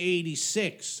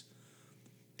 1986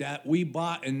 that we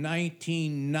bought in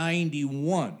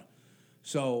 1991.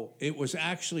 So it was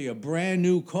actually a brand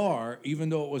new car, even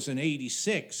though it was an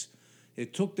 86.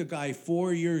 It took the guy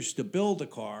 4 years to build the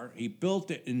car. He built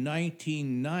it in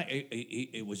 1990.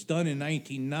 It was done in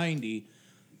 1990,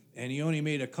 and he only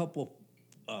made a couple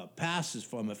passes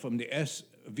from it, from the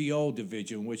SVO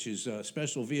division, which is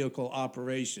Special Vehicle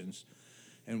Operations,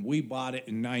 and we bought it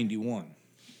in 91.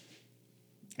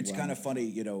 It's kind of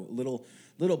funny,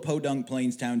 little Podunk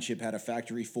Plains Township had a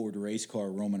factory Ford race car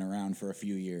roaming around for a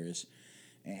few years.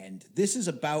 And this is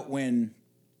about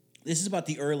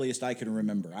the earliest I can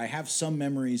remember. I have some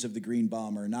memories of the Green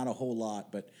Bomber, not a whole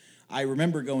lot, but I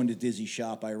remember going to Dizzy's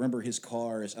shop. I remember his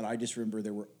cars, and I just remember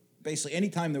there were basically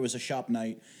anytime there was a shop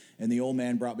night and the old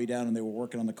man brought me down and they were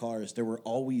working on the cars, there were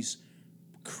always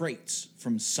crates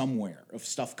from somewhere of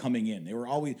stuff coming in. They were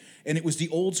always, and it was the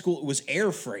old school, it was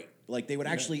air freight. Like they would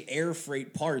actually air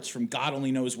freight parts from God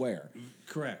only knows where.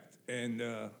 Correct. And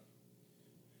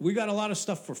we got a lot of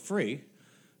stuff for free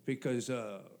because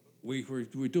we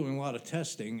were doing a lot of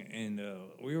testing, and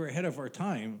we were ahead of our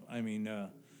time. I mean,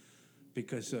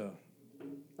 because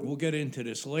we'll get into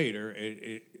this later.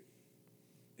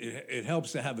 It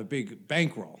helps to have a big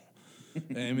bankroll.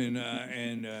 I mean,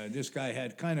 and this guy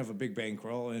had kind of a big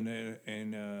bankroll, and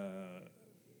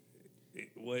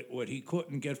what he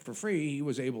couldn't get for free, he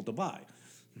was able to buy.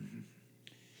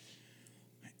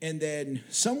 And then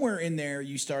somewhere in there,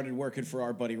 you started working for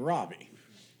our buddy Robbie.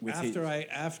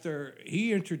 After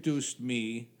he introduced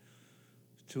me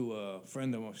to a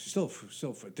friend of mine,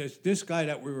 this guy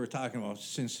that we were talking about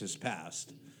since his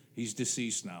past, he's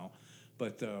deceased now,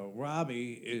 but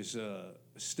Robbie is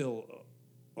still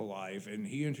alive, and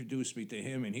he introduced me to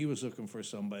him, and he was looking for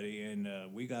somebody, and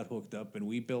we got hooked up, and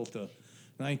we built a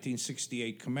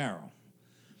 1968 Camaro,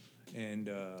 and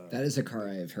that is a car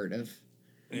I have heard of.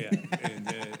 Yeah,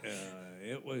 and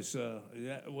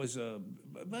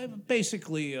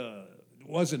basically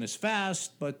wasn't as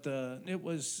fast, but it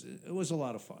was a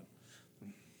lot of fun.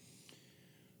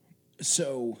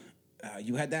 So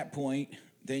you had that point.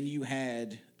 Then you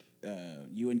had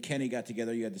you and Kenny got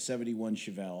together. You had the '71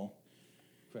 Chevelle,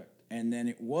 Correct. and then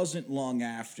it wasn't long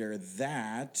after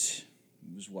that.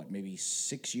 It was what, maybe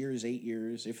 6 years, 8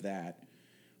 years, if that,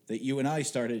 that you and I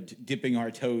started dipping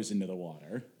our toes into the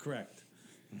water. Correct.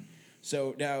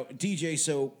 So now, DJ,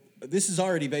 so this has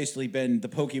already basically been the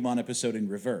Pokemon episode in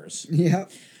reverse. Yeah.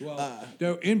 Well,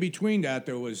 in between that,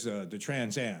 there was the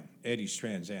Trans Am, Eddie's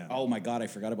Trans Am. Oh my God, I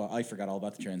forgot all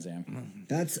about the Trans Am.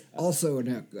 That's also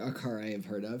a car I have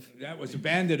heard of. That was a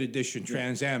Bandit Edition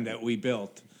Trans Am that we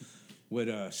built with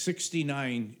a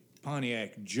 '69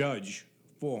 Pontiac Judge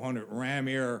 400 Ram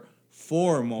Air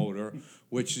 4 motor,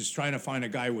 which is trying to find a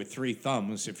guy with 3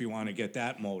 thumbs if you want to get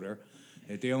that motor.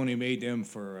 They only made them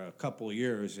for a couple of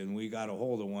years, and we got a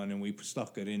hold of one, and we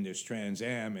stuck it in this Trans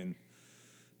Am, and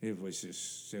it was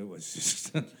just.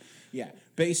 Yeah,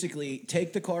 basically,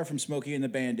 take the car from Smokey and the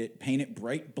Bandit, paint it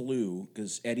bright blue,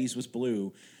 because Eddie's was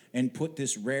blue, and put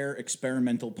this rare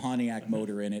experimental Pontiac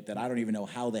motor in it that I don't even know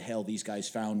how the hell these guys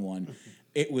found one.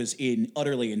 It was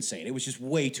utterly insane. It was just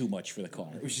way too much for the car.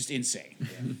 It was just insane.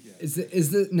 Yeah. Is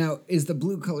the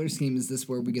blue color scheme? Is this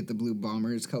where we get the Blue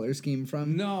Bombers color scheme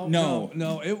from? No.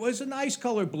 It was a nice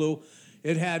color blue.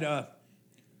 It had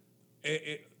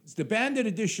the Bandit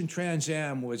Edition Trans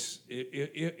Am was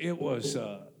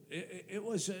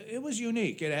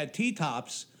unique. It had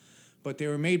T-tops, but they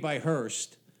were made by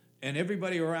Hearst, and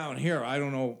everybody around here, I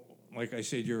don't know. Like I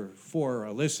said, your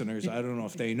 4 listeners, I don't know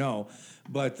if they know,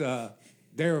 but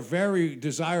they're very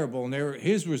desirable, and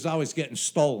his was always getting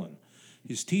stolen.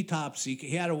 His T-tops, he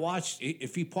had to watch,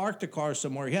 if he parked the car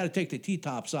somewhere, he had to take the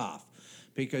T-tops off,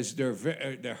 because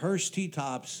the Hearst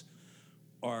T-tops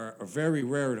are very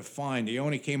rare to find. They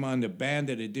only came on the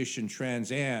Bandit Edition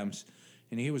Trans Ams,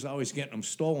 and he was always getting them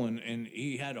stolen, and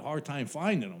he had a hard time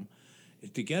finding them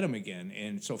to get them again.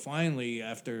 And so finally,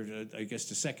 after, I guess,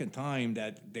 the second time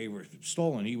that they were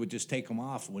stolen, he would just take them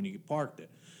off when he parked it.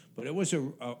 But it was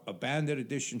a Bandit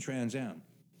Edition Trans Am.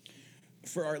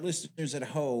 For our listeners at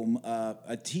home,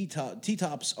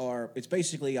 T-tops it's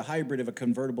basically a hybrid of a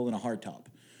convertible and a hardtop.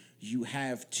 You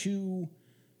have 2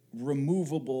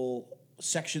 removable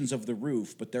sections of the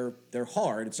roof, but they're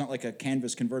hard. It's not like a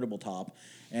canvas convertible top,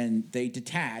 and they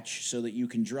detach so that you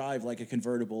can drive like a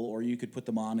convertible, or you could put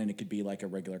them on and it could be like a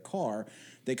regular car.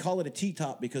 They call it a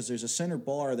T-top because there's a center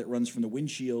bar that runs from the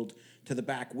windshield to the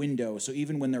back window, so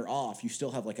even when they're off, you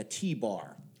still have like a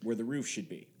T-bar where the roof should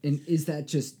be. And is that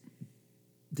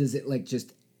does it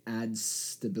just add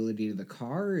stability to the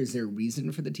car, or is there a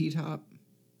reason for the T-top?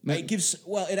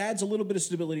 It adds a little bit of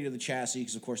stability to the chassis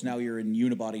because, of course, now you're in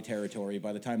unibody territory.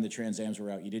 By the time the Trans Ams were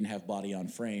out, you didn't have body on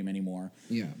frame anymore.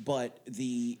 Yeah. But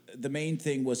the main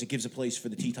thing was it gives a place for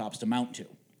the T-tops to mount to.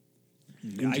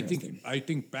 Yeah, I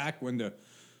think back when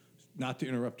not to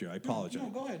interrupt you, I apologize. No,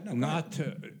 go ahead. No, go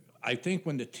ahead. I think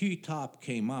when the T-top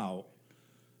came out,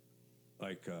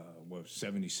 like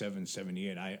 77,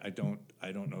 78, I don't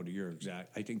know the year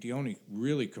exact. I think the only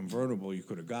really convertible you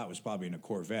could have got was probably in a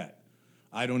Corvette.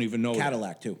 I don't even know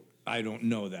Cadillac, too. I don't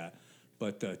know that.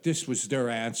 But this was their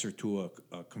answer to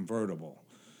a convertible.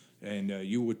 And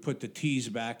you would put the T's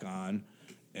back on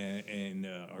and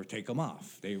or take them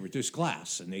off. They were just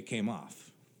glass, and they came off.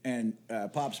 And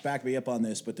Pops, back me up on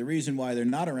this, but the reason why they're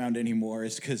not around anymore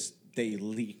is because they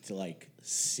leaked like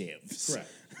sieves.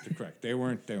 Correct. They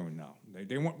weren't. They weren't.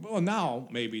 Well, now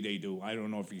maybe they do. I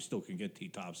don't know if you still can get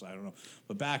T-tops. I don't know.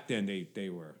 But back then they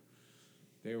were.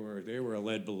 They were a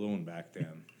lead balloon back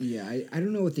then. Yeah, I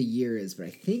don't know what the year is, but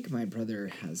I think my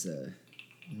brother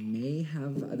may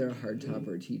have either a hardtop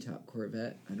or a T-top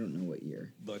Corvette. I don't know what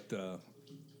year. But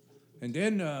and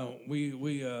then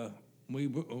we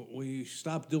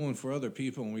stopped doing for other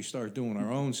people and we started doing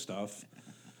our own stuff,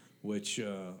 which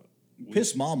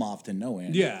Piss Mom off to no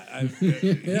end. Yeah,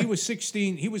 he was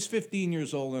 16. He was 15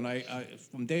 years old, and I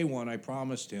from day one I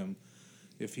promised him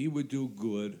if he would do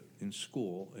good in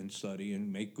school and study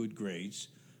and make good grades,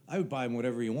 I would buy him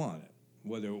whatever he wanted.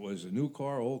 Whether it was a new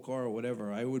car, old car, or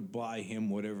whatever, I would buy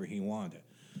him whatever he wanted.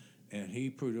 And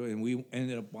we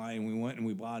ended up buying. We went and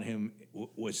we bought him.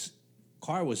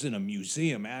 Car was in a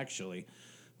museum actually. It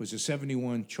was a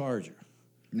 '71 Charger.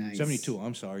 Nice. 72.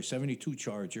 I'm sorry, '72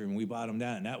 Charger, and we bought him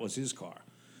that, and that was his car.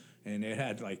 And it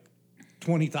had like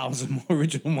 20,000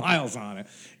 original miles on it.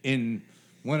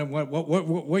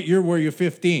 What year were you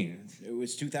 15? It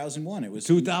was 2001. It was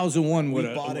 2001 with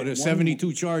a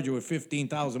 72 Charger with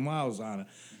 15,000 miles on it.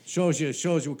 Shows you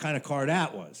what kind of car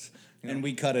that was. And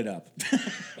we cut it up.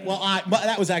 But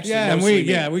that was actually Yeah, and mostly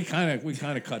me. we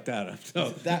kind of cut that up. So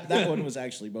That one was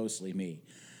actually mostly me.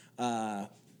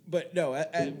 But no,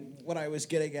 what I was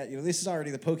getting at, this is already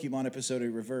the Pokemon episode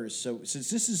in reverse. So since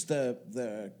this is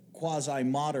the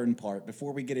quasi-modern part,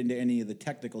 before we get into any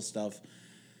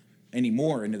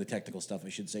more into the technical stuff, I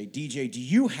should say, DJ, do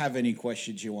you have any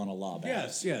questions you want to lob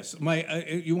at? yes.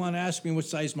 You want to ask me what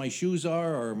size my shoes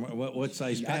are, or what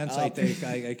size pants I take?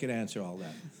 I can answer all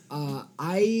that.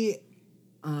 I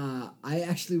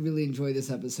actually really enjoy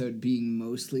this episode being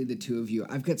mostly the two of you.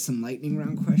 I've got some lightning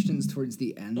round questions towards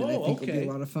the end that I think will be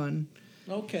a lot of fun.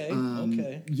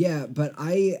 Okay. Yeah, but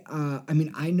I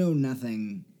know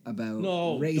nothing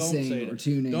about racing or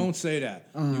tuning. Don't say that.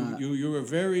 You were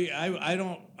very.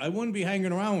 I wouldn't be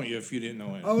hanging around with you if you didn't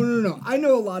know anything. Oh no! I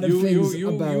know a lot of things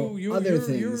about other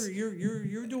things.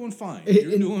 You're doing fine.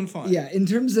 You're doing fine. Yeah, in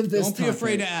terms of this, don't be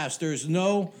afraid to ask. There's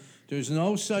no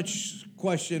such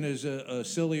question as a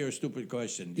silly or stupid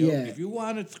question. If you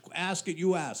want to ask it,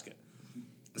 you ask it.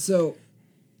 So,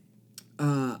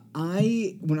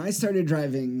 when I started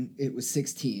driving, it was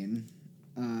 16.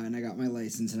 And I got my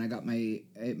license, and I got my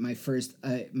first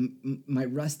my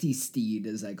rusty steed,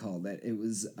 as I called it. It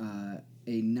was a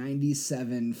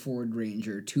 '97 Ford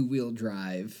Ranger 2-wheel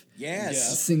drive.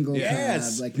 Yes. Single cab,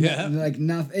 like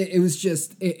nothing. It was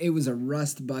just it was a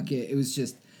rust bucket. It was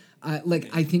just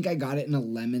I think I got it in a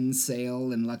lemon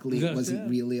sale, and luckily it wasn't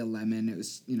really a lemon. It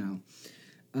was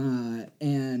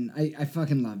and I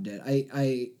fucking loved it.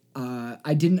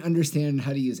 I didn't understand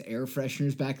how to use air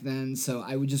fresheners back then, so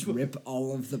I would just rip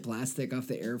all of the plastic off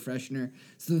the air freshener.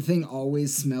 So the thing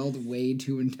always smelled way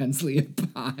too intensely of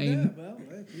pine. Yeah, well,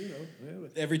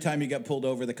 Every time you got pulled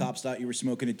over, the cops thought you were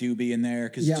smoking a doobie in there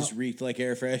because it just reeked like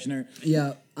air freshener.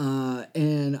 Yeah,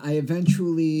 and I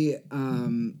eventually,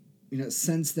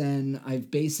 since then, I've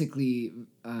basically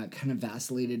kind of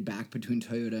vacillated back between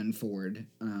Toyota and Ford.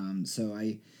 So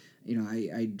I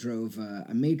drove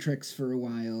a Matrix for a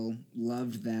while,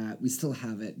 loved that. We still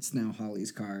have it. It's now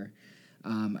Holly's car.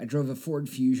 I drove a Ford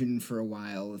Fusion for a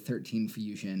while, a 13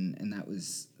 Fusion, and that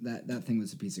thing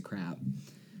was a piece of crap.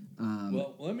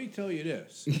 Well, let me tell you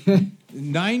this.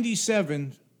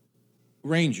 97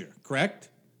 Ranger, correct?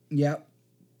 Yep.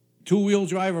 2-wheel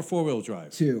drive or 4-wheel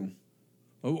drive? 2.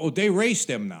 Oh, they race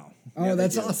them now. Oh,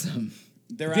 that's awesome.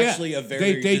 They're actually a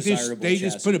very desirable They chassis.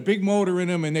 just put a big motor in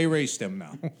them and they race them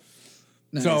now.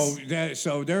 Nice.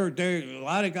 So they're a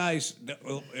lot of guys.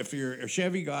 If you're a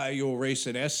Chevy guy, you'll race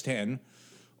an S10,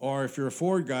 or if you're a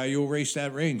Ford guy, you'll race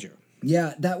that Ranger.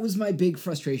 Yeah, that was my big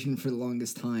frustration for the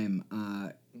longest time.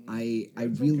 I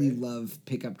really love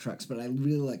pickup trucks, but I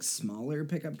really like smaller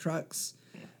pickup trucks.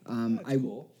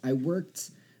 Cool. I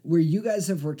worked where you guys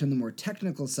have worked on the more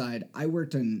technical side. I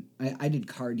did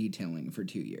car detailing for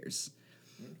 2 years.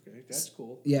 Okay, that's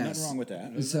cool. Yes. Nothing wrong with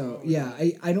that. So yeah,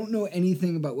 I don't know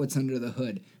anything about what's under the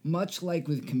hood. Much like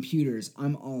with computers,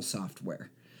 I'm all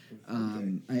software.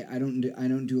 I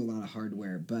don't do a lot of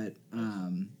hardware, but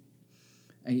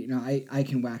I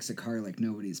can wax a car like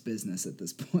nobody's business at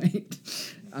this point.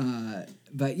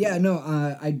 But yeah, no,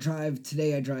 I drive a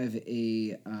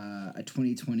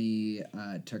 2020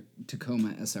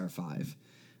 Tacoma SR5,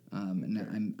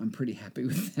 and I'm pretty happy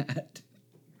with that.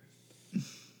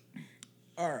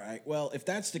 All right. Well, if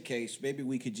that's the case, maybe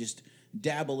we could just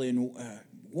dabble in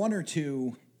one or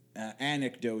two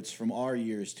anecdotes from our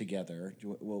years together.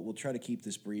 We'll try to keep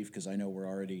this brief because I know we're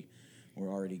already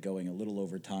going a little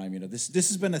over time. This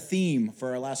has been a theme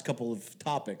for our last couple of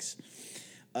topics,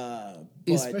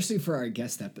 especially for our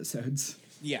guest episodes.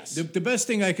 Yes. The best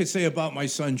thing I could say about my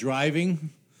son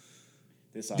driving,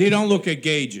 they don't look at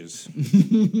gauges.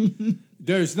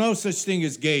 There's no such thing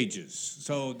as gauges.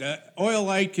 So the oil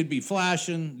light could be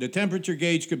flashing, the temperature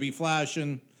gauge could be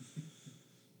flashing.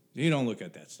 You don't look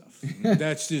at that stuff.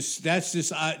 That's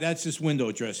just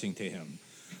window dressing to him.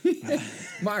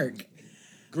 Mark.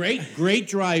 Great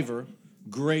driver.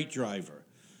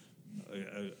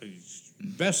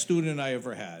 Best student I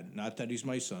ever had. Not that he's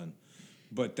my son,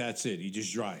 but that's it. He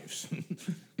just drives.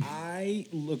 I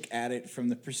look at it from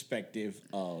the perspective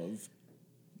of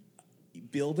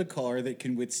build a car that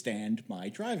can withstand my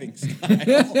driving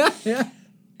style.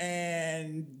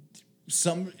 And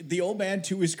the old man,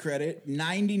 to his credit,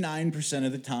 99%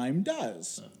 of the time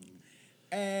does.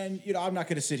 And, I'm not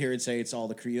going to sit here and say it's all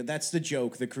the crew. That's the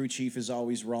joke. The crew chief is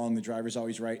always wrong, the driver's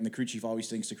always right, and the crew chief always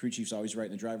thinks the crew chief's always right,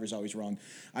 and the driver's always wrong.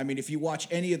 I mean, if you watch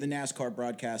any of the NASCAR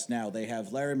broadcasts now, they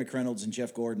have Larry McReynolds and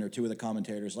Jeff Gordon are two of the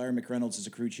commentators. Larry McReynolds is a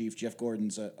crew chief. Jeff Gordon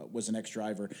was an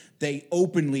ex-driver. They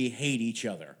openly hate each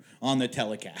other on the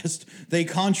telecast. They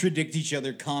contradict each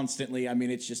other constantly. I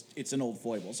mean, it's an old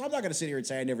foible. So I'm not going to sit here and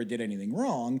say I never did anything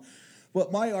wrong. But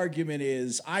my argument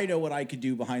is, I know what I could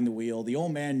do behind the wheel. The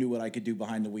old man knew what I could do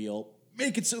behind the wheel.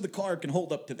 Make it so the car can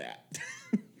hold up to that.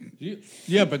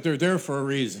 Yeah, but they're there for a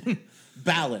reason.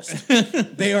 Ballast.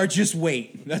 They are just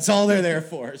weight. That's all they're there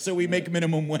for. So we make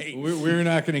minimum weight. We're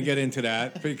not going to get into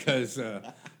that because,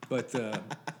 But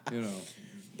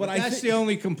that's the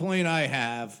only complaint I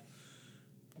have.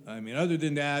 I mean, other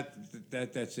than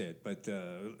that's it. But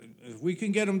if we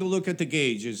can get them to look at the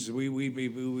gauges, that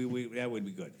would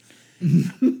be good.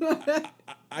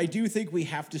 I do think we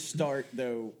have to start,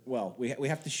 though. Well, we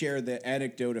have to share the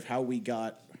anecdote of how we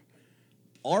got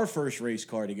our first race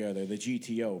car together, the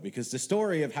GTO, because the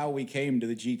story of how we came to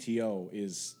the GTO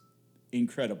is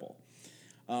incredible.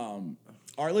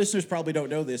 Our listeners probably don't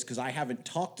know this because I haven't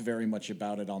talked very much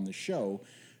about it on the show,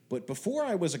 but before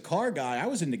I was a car guy, I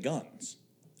was into guns.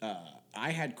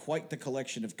 I had quite the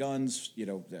collection of guns.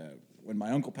 When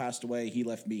my uncle passed away, he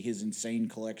left me his insane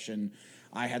collection.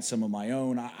 I had some of my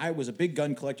own. I was a big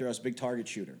gun collector. I was a big target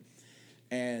shooter.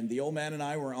 And the old man and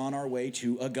I were on our way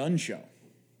to a gun show.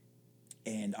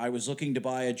 And I was looking to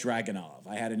buy a Dragunov.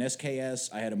 I had an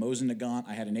SKS, I had a Mosin Nagant,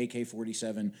 I had an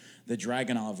AK-47. The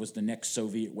Dragunov was the next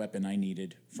Soviet weapon I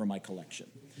needed for my collection.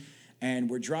 And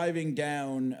we're driving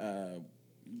down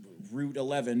Route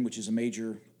 11, which is a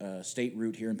major state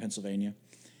route here in Pennsylvania.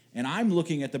 And I'm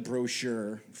looking at the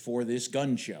brochure for this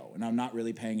gun show, and I'm not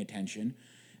really paying attention.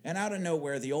 And out of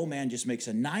nowhere, the old man just makes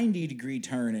a 90-degree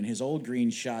turn in his old green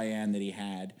Cheyenne that he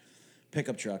had,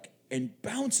 pickup truck, and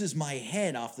bounces my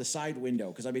head off the side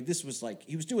window. Because, I mean, this was like,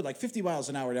 he was doing like 50 miles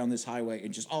an hour down this highway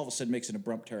and just all of a sudden makes an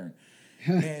abrupt turn.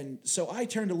 And so I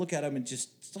turned to look at him and just,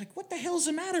 it's like, what the hell's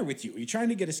the matter with you? Are you trying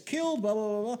to get us killed? Blah, blah,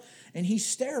 blah, blah. And he's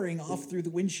staring off through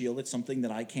the windshield at something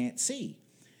that I can't see.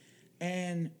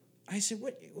 And I said,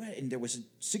 what? And there was a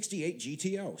 68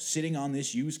 GTO sitting on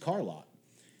this used car lot.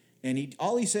 And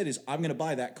all he said is, I'm going to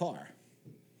buy that car.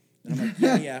 And I'm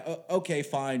like, yeah, okay,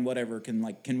 fine, whatever.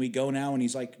 Can we go now? And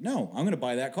he's like, no, I'm going to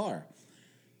buy that car.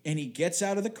 And he gets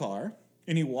out of the car,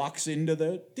 and he walks into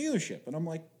the dealership. And I'm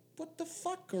like, what the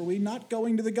fuck? Are we not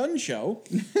going to the gun show?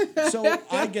 So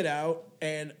I get out,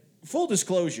 and full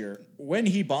disclosure, when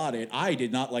he bought it, I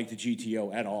did not like the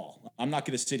GTO at all. I'm not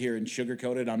going to sit here and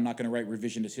sugarcoat it. I'm not going to write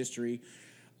revisionist history.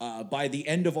 By the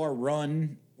end of our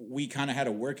run, we kind of had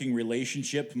a working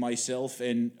relationship, myself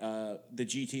and the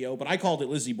GTO, but I called it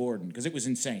Lizzie Borden because it was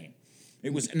insane.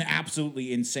 It was an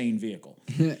absolutely insane vehicle.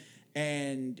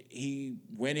 And he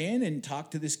went in and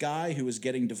talked to this guy who was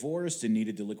getting divorced and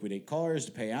needed to liquidate cars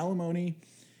to pay alimony.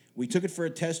 We took it for a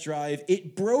test drive.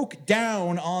 It broke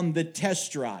down on the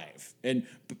test drive. And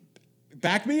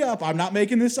back me up, I'm not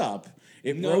making this up.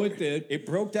 It did. It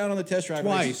broke down on the test drive.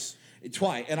 Twice.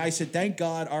 And I said, thank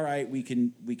God, all right, we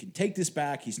can take this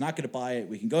back. He's not going to buy it.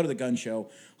 We can go to the gun show.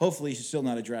 Hopefully he's still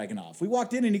not a Dragunov. We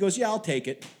walked in and he goes, yeah, I'll take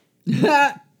it.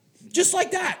 Just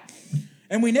like that.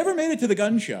 And we never made it to the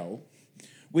gun show.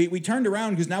 We turned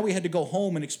around because now we had to go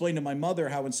home and explain to my mother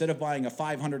how instead of buying a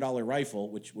 $500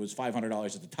 rifle, which was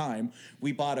 $500 at the time,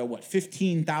 we bought a,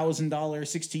 $15,000,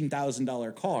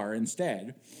 $16,000 car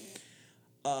instead.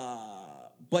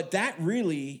 But that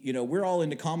really, we're all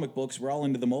into comic books. We're all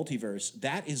into the multiverse.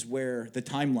 That is where the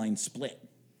timeline split.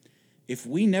 If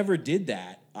we never did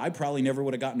that, I probably never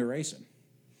would have gotten to racing.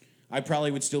 I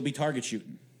probably would still be target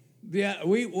shooting. Yeah,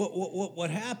 what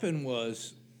happened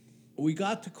was we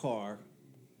got the car.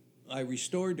 I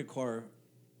restored the car.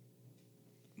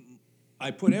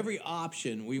 I put every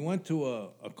option. We went to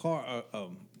a car.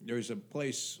 There's a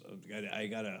place. I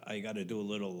gotta do a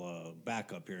little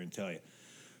backup here and tell you.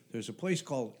 There's a place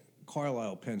called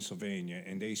Carlisle, Pennsylvania,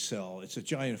 and it's a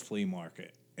giant flea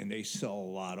market, and they sell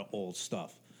a lot of old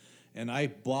stuff. And I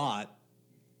bought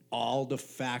all the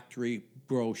factory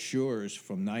brochures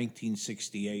from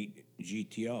 1968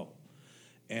 GTO.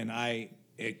 And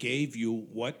it gave you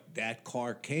what that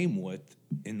car came with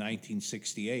in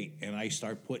 1968, and I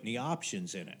start putting the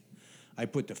options in it. I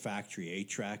put the factory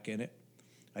 8-track in it.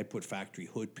 I put factory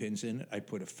hood pins in it. I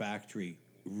put a factory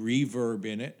reverb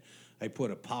in it. I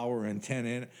put a power antenna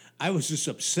in it. I was just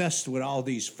obsessed with all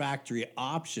these factory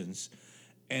options,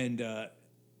 and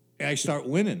I start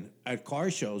winning at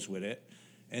car shows with it.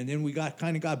 And then we got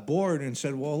bored and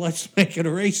said, "Well, let's make it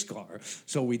a race car."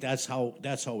 So that's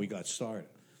how we got started.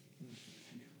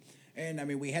 And I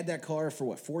mean, we had that car for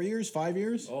what, 4 years, 5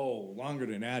 years? Oh, longer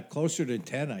than that, closer to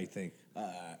 10, I think.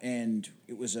 And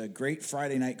it was a great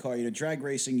Friday night car. You know, drag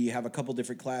racing, you have a couple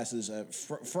different classes.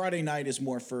 Friday night is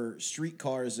more for street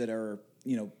cars that are,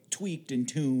 you know, tweaked and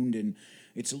tuned, and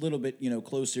it's a little bit, you know,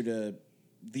 closer to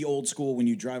the old school when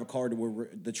you drive a car to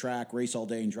the track, race all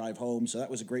day, and drive home. So that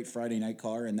was a great Friday night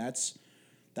car, and that's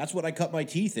what I cut my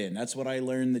teeth in. That's what I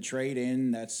learned the trade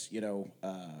in. That's, you know,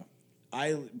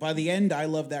 by the end, I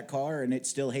loved that car, and it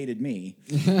still hated me.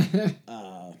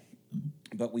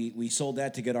 But we sold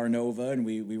that to get our Nova, and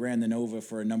we ran the Nova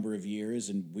for a number of years,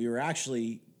 and we were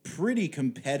actually pretty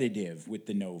competitive with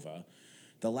the Nova.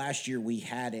 The last year we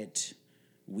had it,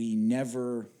 we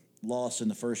never lost in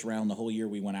the first round the whole year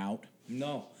we went out.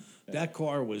 No, that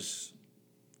car was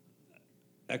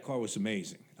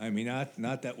amazing. I mean,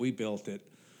 not that we built it.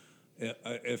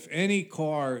 If any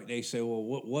car, they say, well,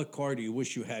 what car do you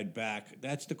wish you had back?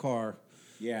 That's the car.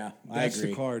 Yeah, I agree. That's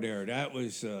the car there. That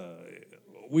was,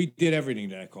 we did everything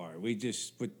to that car. We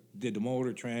just did the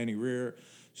motor, tranny, rear,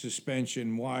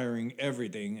 suspension, wiring,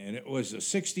 everything. And it was a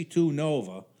 62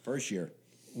 Nova. First year.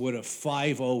 With a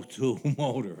 502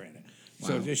 motor in it. Wow.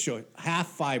 So just show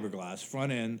half fiberglass,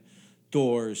 front end,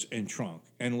 doors, and trunk,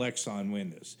 and Lexan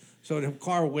windows. So the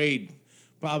car weighed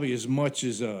probably as much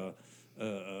as a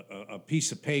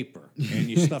piece of paper, and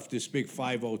you stuffed this big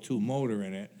 502 motor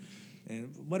in it.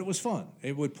 But it was fun.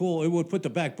 It would put the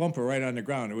back bumper right on the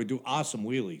ground. It would do awesome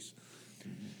wheelies.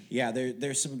 Yeah,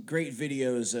 there's some great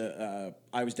videos.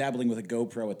 I was dabbling with a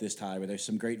GoPro at this time, but there's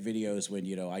some great videos when,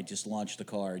 you know, I just launched the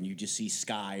car and you just see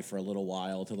sky for a little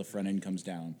while till the front end comes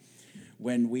down.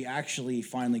 When we actually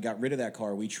finally got rid of that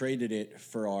car, we traded it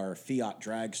for our Fiat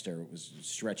Dragster. It was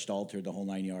stretched, altered, the whole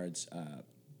 9 yards.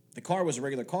 The car was a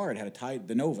regular car. It had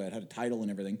the Nova. It had a title and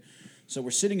everything. So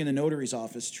we're sitting in the notary's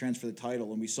office to transfer the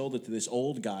title, and we sold it to this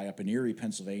old guy up in Erie,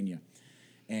 Pennsylvania.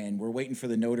 And we're waiting for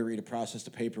the notary to process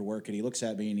the paperwork, and he looks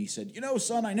at me and he said, you know,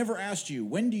 son, I never asked you,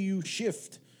 when do you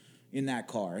shift in that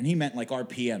car? And he meant like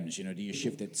RPMs, you know, do you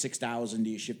shift at 6,000? Do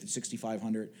you shift at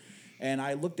 6,500? And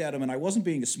I looked at him, and I wasn't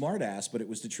being a smart ass, but it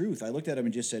was the truth. I looked at him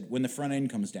and just said, when the front end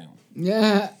comes down.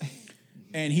 Yeah.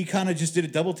 And he kind of just did a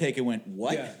double take and went,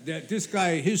 what? Yeah, this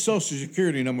guy, his social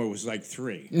security number was like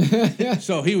 3.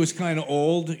 So he was kind of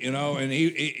old, you know, and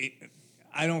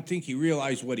I don't think he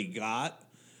realized what he got.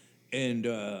 And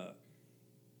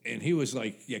he was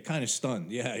like, yeah, kind of stunned.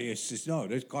 Yeah, it's just, no,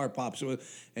 this car pops.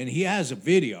 And he has a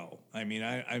video. I mean,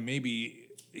 I maybe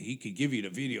he could give you the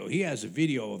video. He has a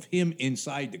video of him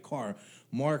inside the car,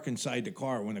 Mark inside the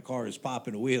car when the car is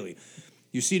popping a wheelie.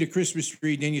 You see the Christmas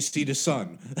tree, then you see the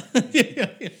sun.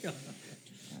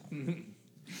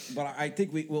 But I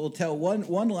think we'll tell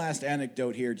one last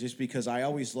anecdote here, just because I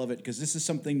always love it, because this is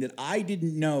something that I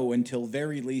didn't know until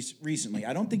very recently.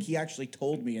 I don't think he actually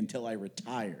told me until I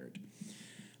retired.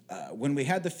 When we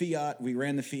had the Fiat, we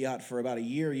ran the Fiat for about a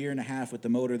year and a half with the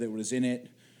motor that was in it.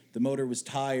 The motor was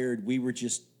tired. We were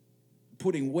just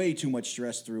putting way too much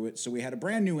stress through it, so we had a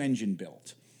brand new engine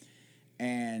built.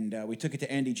 And we took it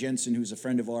to Andy Jensen, who's a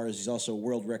friend of ours. He's also a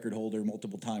world record holder,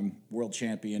 multiple-time world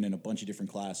champion in a bunch of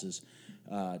different classes,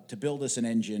 to build us an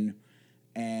engine.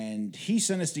 And he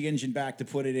sent us the engine back to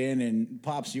put it in. And,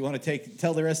 Pops, you want to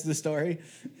tell the rest of the story?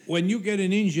 When you get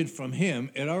an engine from him,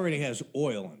 it already has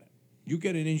oil in it. You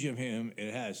get an engine from him,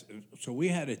 it has. So we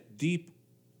had a deep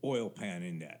oil pan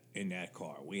in that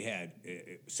car. We had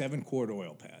a 7-quart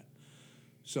oil pan.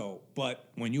 So,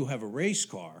 but when you have a race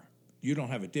car, you don't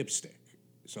have a dipstick.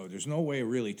 So there's no way of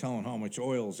really telling how much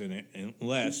oil's in it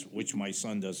unless, which my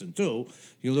son doesn't do,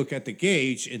 you look at the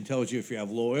gauge and tells you if you have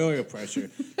low oil pressure.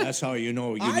 That's how you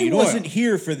know you need oil. I wasn't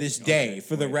here for this day,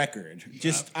 for the record.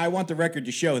 Just, I want the record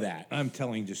to show that. I'm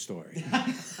telling the story.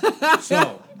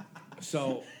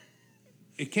 So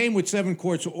it came with 7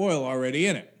 quarts of oil already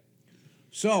in it.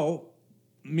 So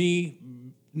me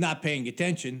not paying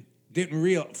attention,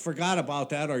 forgot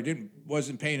about that, or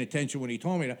wasn't paying attention when he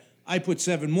told me that. I put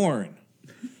 7 more in.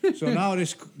 So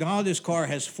now this car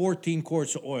has 14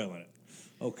 quarts of oil in it.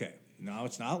 Okay, now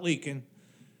it's not leaking.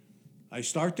 I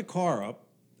start the car up,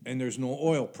 and there's no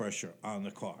oil pressure on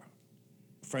the car.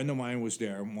 A friend of mine was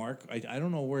there, Mark. I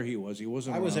don't know where he was. He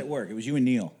wasn't around. I was at work. It was you and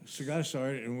Neil. So I got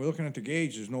started, and we're looking at the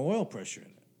gauge. There's no oil pressure in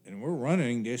it. And we're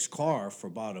running this car for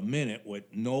about a minute with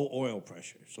no oil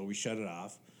pressure. So we shut it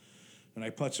off. And I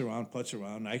putz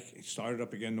around. I started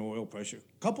up again, no oil pressure.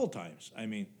 A couple times. I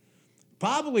mean,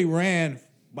 probably ran,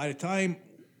 by the time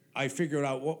I figured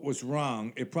out what was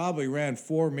wrong, it probably ran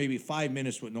 4, maybe 5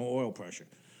 minutes with no oil pressure.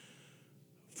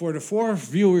 For the 4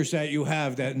 viewers that you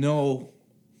have that know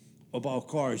about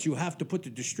cars, you have to put the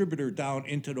distributor down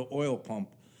into the oil pump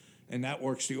and that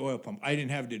works the oil pump. I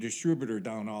didn't have the distributor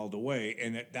down all the way,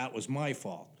 and that was my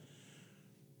fault.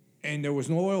 And there was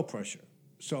no oil pressure.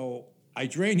 So I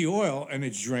drained the oil, and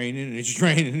it's draining, and it's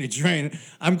draining, and it's draining.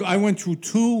 I went through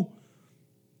 2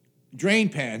 drain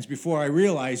pans before I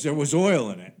realized there was oil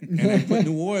in it, and I put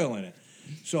new oil in it.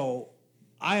 So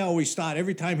I always thought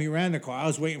every time he ran the car, I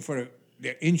was waiting for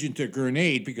the engine to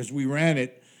grenade because we ran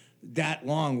it that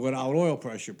long without oil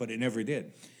pressure, but it never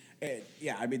did.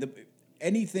 Yeah, I mean,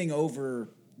 anything over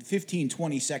 15,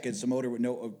 20 seconds, a motor with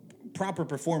no proper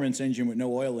performance engine with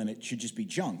no oil in it should just be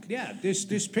junk. Yeah,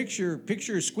 this picture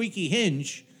a squeaky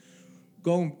hinge,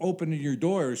 go opening your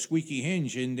door, a squeaky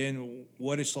hinge, and then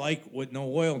what it's like with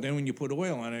no oil. Then when you put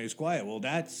oil on it, it's quiet. Well,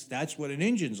 that's what an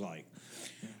engine's like.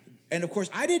 And of course,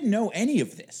 I didn't know any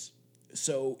of this.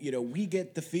 So, we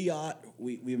get the Fiat.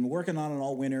 We've been working on it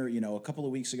all winter. A couple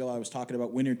of weeks ago, I was talking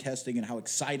about winter testing and how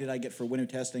excited I get for winter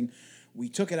testing. We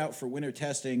took it out for winter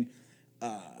testing.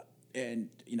 And,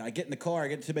 I get in the car, I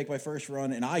get to make my first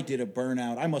run, and I did a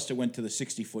burnout. I must have went to the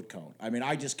 60-foot cone. I mean,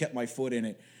 I just kept my foot in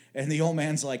it. And the old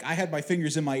man's like, I had my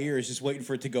fingers in my ears just waiting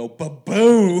for it to go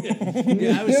ba-boom.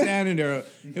 Yeah, I was standing there.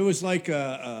 It was like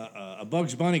a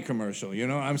Bugs Bunny commercial,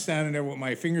 I'm standing there with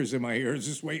my fingers in my ears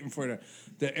just waiting for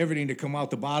the everything to come out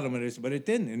the bottom of this, but it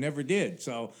didn't. It never did.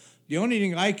 So the only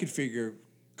thing I could figure,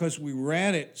 because we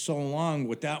ran it so long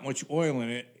with that much oil in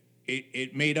it,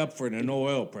 it made up for the no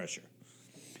oil pressure.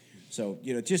 So,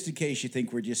 just in case you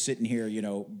think we're just sitting here,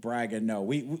 bragging, no,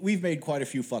 we've made quite a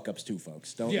few fuck ups too,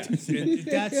 folks. Don't.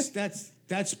 Yeah,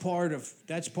 that's part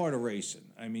of racing.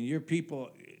 I mean, your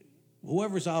people,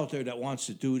 whoever's out there that wants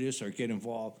to do this or get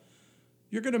involved,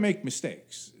 you're going to make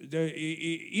mistakes.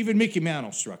 Even Mickey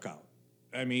Mantle struck out.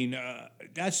 I mean,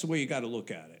 that's the way you got to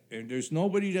look at it. And there's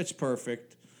nobody that's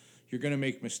perfect. You're going to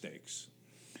make mistakes.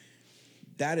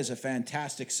 That is a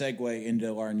fantastic segue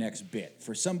into our next bit.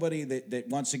 For somebody that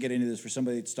wants to get into this, for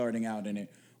somebody that's starting out in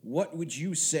it, what would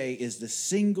you say is the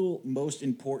single most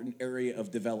important area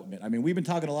of development? I mean, we've been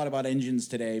talking a lot about engines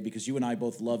today because you and I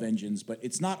both love engines, but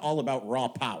it's not all about raw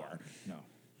power. No.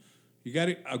 You got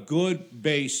a good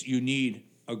base, you need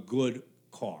a good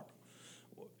car.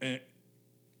 And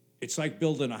it's like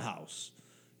building a house.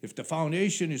 If the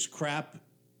foundation is crap,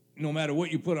 no matter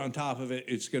what you put on top of it,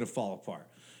 it's going to fall apart.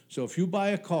 So if you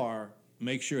buy a car,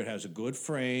 make sure it has a good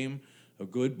frame, a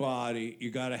good body. You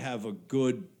got to have a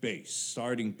good base,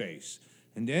 starting base.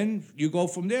 And then you go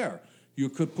from there. You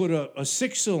could put a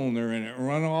 6-cylinder in it and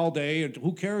run all day. And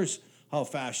who cares how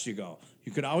fast you go?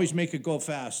 You could always make it go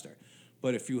faster.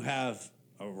 But if you have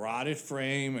a rotted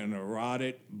frame and a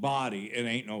rotted body, it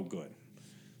ain't no good.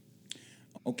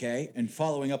 Okay, and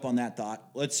following up on that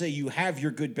thought, let's say you have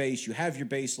your good base, you have your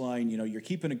baseline, you're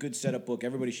keeping a good setup book.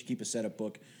 Everybody should keep a setup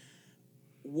book.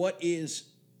 What is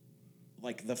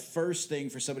like the first thing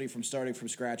for somebody from starting from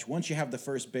scratch? Once you have the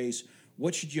first base,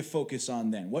 what should you focus on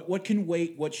then? What can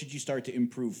wait? What should you start to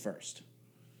improve first?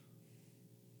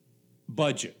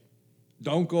 Budget.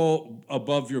 Don't go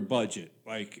above your budget.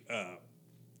 Like,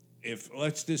 if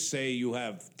let's just say you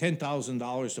have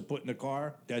 $10,000 to put in the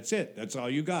car, that's it. That's all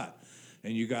you got.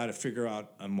 And you got to figure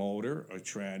out a motor, a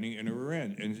tranny, and a rear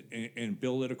end, and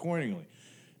build it accordingly.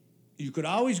 You could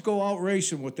always go out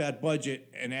racing with that budget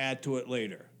and add to it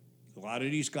later. A lot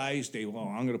of these guys, I'm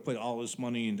going to put all this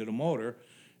money into the motor,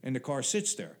 and the car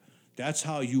sits there. That's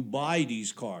how you buy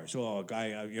these cars. Oh, a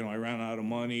guy, I ran out of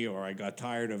money or I got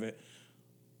tired of it.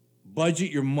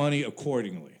 Budget your money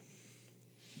accordingly.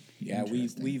 Yeah,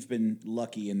 we've been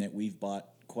lucky in that we've bought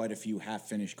quite a few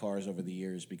half-finished cars over the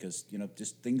years because,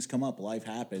 just things come up, life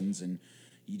happens, and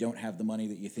you don't have the money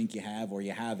that you think you have, or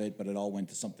you have it, but it all went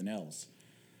to something else.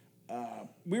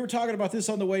 We were talking about this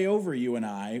on the way over, you and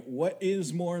I. What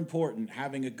is more important,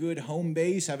 having a good home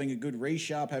base, having a good race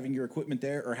shop, having your equipment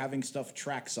there, or having stuff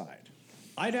trackside?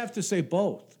 I'd have to say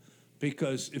both,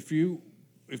 because if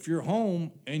you're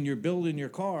home and you're building your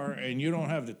car and you don't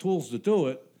have the tools to do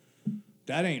it,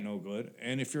 that ain't no good.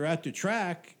 And if you're at the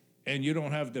track and you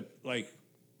don't have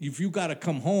if you got to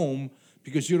come home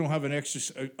because you don't have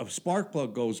a spark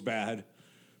plug goes bad,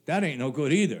 that ain't no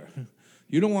good either.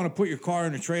 You don't want to put your car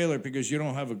in a trailer because you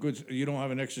don't have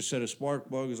an extra set of spark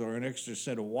plugs or an extra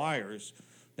set of wires.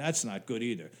 That's not good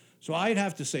either. So I'd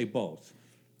have to say both.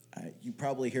 You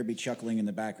probably hear me chuckling in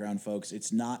the background, folks.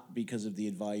 It's not because of the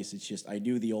advice. It's just I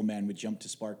knew the old man would jump to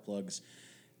spark plugs.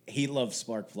 He loves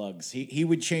spark plugs. He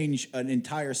would change an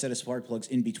entire set of spark plugs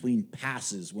in between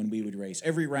passes when we would race.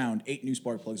 Every round, 8 new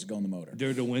spark plugs would go in the motor.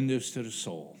 They're the windows to the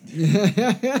soul.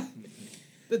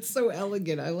 That's so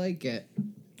elegant. I like it.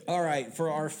 All right,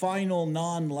 for our final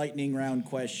non-lightning round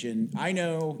question, I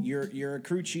know you're a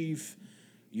crew chief.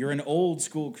 You're an old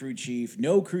school crew chief.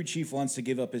 No crew chief wants to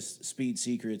give up his speed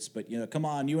secrets, but come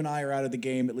on, you and I are out of the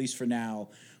game at least for now.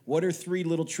 What are 3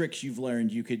 little tricks you've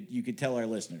learned you could tell our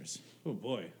listeners? Oh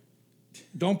boy,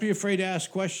 don't be afraid to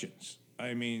ask questions.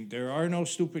 I mean, there are no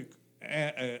stupid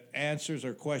answers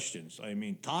or questions. I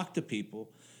mean, talk to people,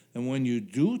 and when you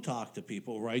do talk to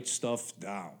people, write stuff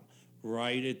down.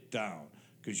 Write it down,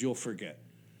 because you'll forget.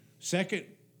 Second,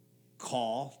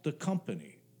 call the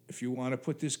company. If you want to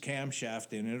put this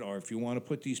camshaft in it, or if you want to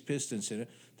put these pistons in it,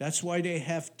 that's why they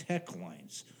have tech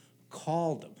lines.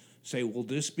 Call them. Say, will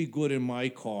this be good in my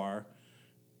car?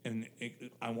 And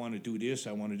I want to do this,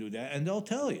 I want to do that. And they'll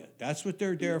tell you. That's what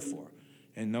they're there for.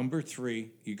 And number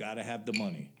 3, you got to have the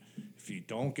money. If you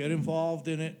don't get involved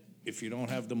in it, if you don't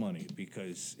have the money,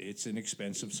 because it's an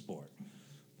expensive sport.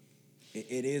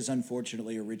 It is,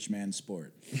 unfortunately, a rich man's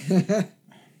sport.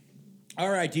 All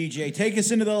right, DJ, take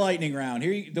us into the lightning round.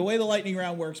 The way the lightning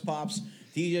round works, Pops,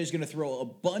 DJ is going to throw a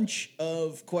bunch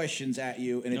of questions at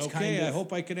you, and it's I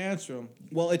hope I can answer them.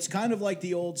 Well, it's kind of like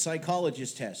the old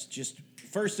psychologist test. Just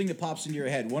first thing that pops into your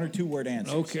head, 1 or 2 word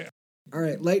answers. Okay. All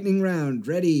right, lightning round.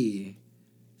 Ready.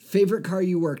 Favorite car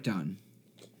you worked on?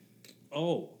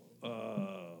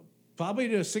 Probably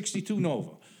the 62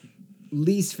 Nova.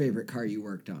 Least favorite car you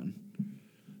worked on?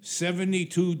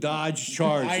 72 Dodge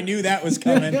Charger. I knew that was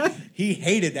coming. He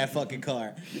hated that fucking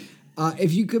car.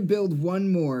 If you could build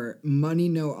one more money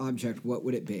no object, what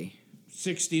would it be?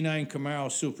 69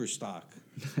 Camaro Super Stock.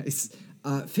 Nice.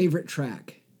 Favorite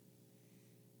track?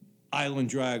 Island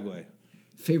Dragway.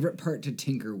 Favorite part to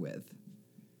tinker with?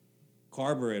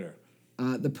 Carburetor.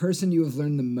 The person you have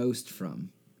learned the most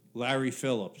from? Larry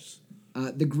Phillips.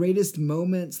 The greatest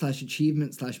moment /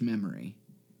 achievement / memory?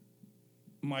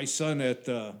 My son at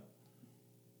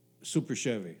Super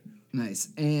Chevy. Nice.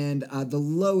 And the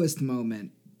lowest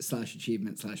moment /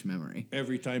 achievement / memory?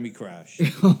 Every time he crashed.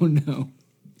 Oh, no.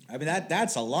 I mean,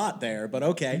 that's a lot there, but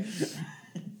okay.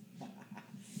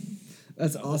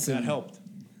 That's awesome. That helped.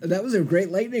 That was a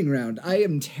great lightning round. I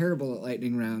am terrible at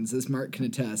lightning rounds, as Mark can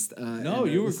attest. No,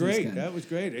 you were great. That was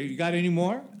great. You got any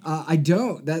more? I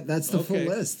don't. That's the full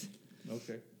list.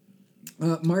 Okay.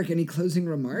 Mark, any closing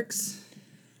remarks?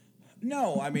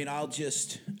 No, I mean, I'll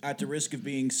just, at the risk of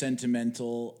being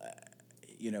sentimental,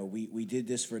 we did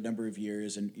this for a number of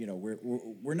years, and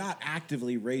we're not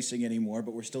actively racing anymore,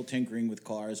 but we're still tinkering with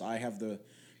cars. I have the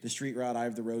street rod, I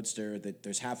have the Roadster that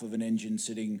there's half of an engine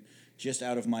sitting just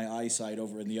out of my eyesight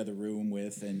over in the other room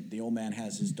with, and the old man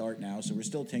has his Dart now, so we're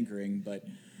still tinkering. But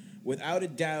without a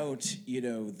doubt,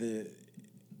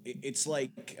 it's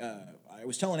like I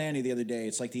was telling Annie the other day,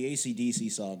 it's like the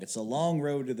AC/DC song. It's a long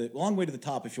way to the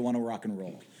top if you want to rock and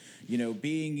roll.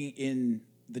 Being in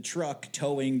the truck,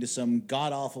 towing to some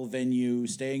god-awful venue,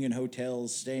 staying in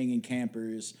hotels, staying in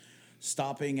campers,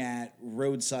 stopping at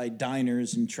roadside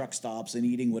diners and truck stops and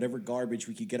eating whatever garbage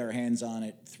we could get our hands on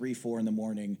at 3, 4 in the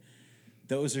morning.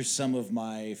 Those are some of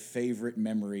my favorite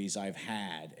memories I've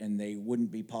had, and they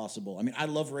wouldn't be possible. I mean, I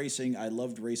love racing. I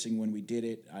loved racing when we did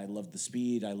it. I loved the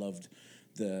speed. I loved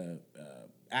the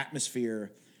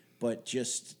atmosphere, but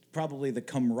just probably the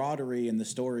camaraderie and the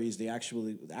stories, the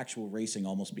actual racing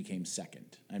almost became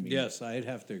second. I mean, yes, I'd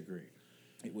have to agree.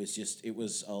 It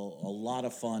was a lot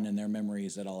of fun, and they're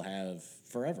memories that I'll have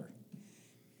forever.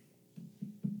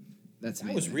 That's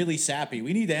That amazing. was really sappy.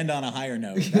 We need to end on a higher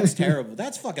note. That's terrible.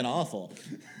 That's fucking awful.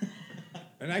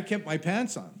 And I kept my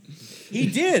pants on. He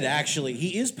did, actually.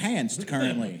 He is pantsed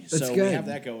currently. That's so good. we have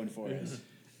that going for us.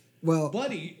 Well,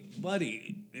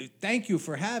 Buddy, thank you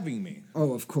for having me.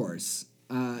 oh, of course.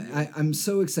 I'm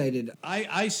so excited.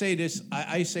 I say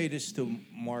this to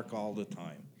Mark all the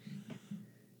time.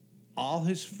 All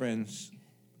his friends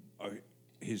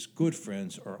his good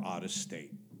friends are out of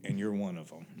state, and you're one of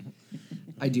them.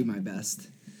 I do my best.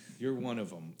 You're one of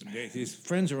them. His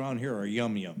friends around here are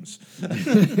yum-yums.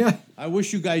 I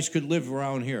wish you guys could live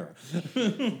around here.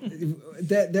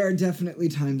 There are definitely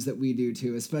times that we do,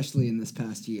 too, especially in this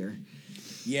past year.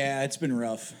 Yeah, it's been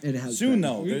rough. It has Soon, been.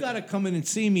 though. You got to come in and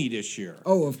see me this year.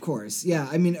 Oh, of course. Yeah,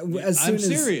 I mean, as soon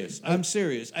as... I'm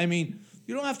serious. I mean,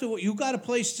 you don't have to... You got a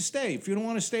place to stay. If you don't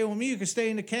want to stay with me, you can stay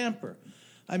in the camper.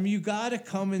 I mean, you got to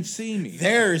come and see me.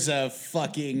 There's a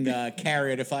fucking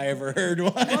carrot if I ever heard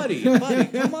one. Buddy, come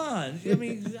on. I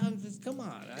mean, come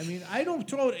on. I mean, I don't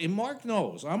throw it. And Mark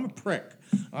knows I'm a prick.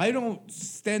 I don't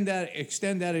extend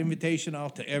that invitation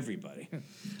out to everybody.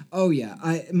 Oh, yeah.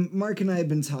 Mark and I have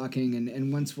been talking,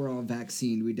 and once we're all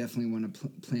vaccinated, we definitely want to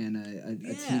plan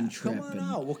a team trip. Come on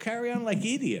out. We'll carry on like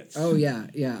idiots. Oh, yeah,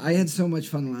 yeah. I had so much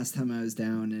fun the last time I was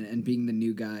down, and being the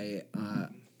new guy...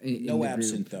 no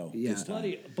absinthe, though. Yeah. This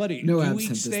time. Buddy, No do you absinthe eat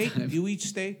this steak? time. Do you eat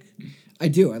steak? I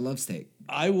do. I love steak.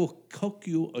 I will cook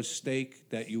you a steak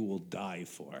that you will die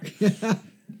for.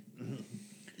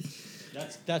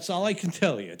 That's all I can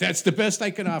tell you. That's the best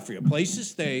I can offer you. A place to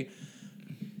stay,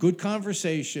 good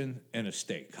conversation, and a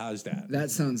steak. How's that?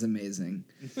 That sounds amazing.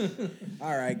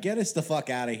 All right, get us the fuck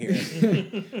out of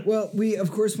here. Well, we of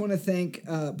course want to thank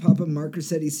Papa Mark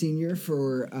Riccetti Sr.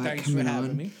 for Thanks coming for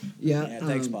having on. me. Yeah,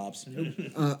 Thanks, Pops.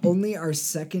 only our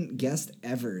second guest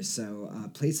ever, so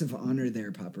place of honor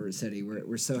there, Papa Riccetti.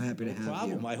 We're so happy to have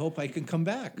Problem. you. I hope I can come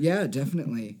back. Yeah,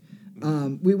 definitely.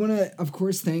 We want to, of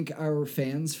course, thank our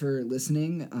fans for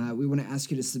listening. We want to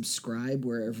ask you to subscribe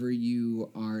wherever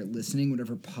you are listening,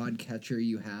 whatever podcatcher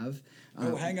you have.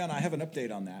 Oh, hang on. I have an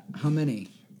update on that. How many?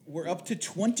 We're up to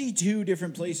 22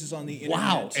 different places on the internet.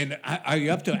 Wow. And are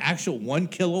you up to actual 1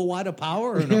 kilowatt of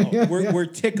power or no? We're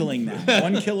tickling that.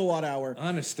 1 kilowatt hour.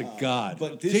 Honest to God.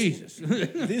 But Jesus.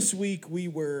 this week we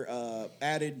were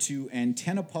added to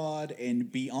Antenna Pod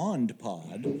and Beyond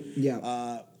Pod.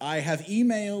 Yeah. I have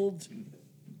emailed,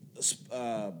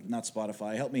 not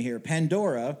Spotify, help me here,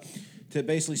 Pandora, to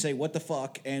basically say what the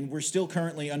fuck, and we're still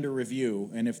currently under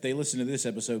review. And if they listen to this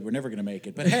episode, we're never going to make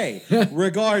it. But hey,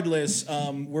 regardless,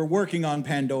 we're working on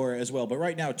Pandora as well. But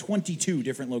right now, 22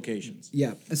 different locations.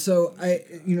 Yeah. So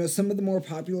some of the more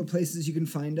popular places you can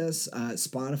find us: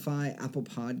 Spotify, Apple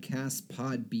Podcasts,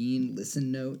 Podbean,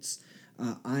 Listen Notes.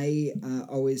 I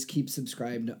always keep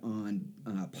subscribed on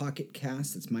Pocket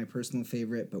Cast. It's my personal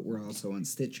favorite, but we're also on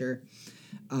Stitcher.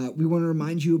 We want to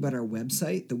remind you about our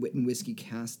website,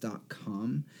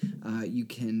 thewitandwhiskeycast.com. You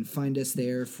can find us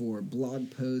there for blog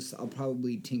posts. I'll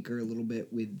probably tinker a little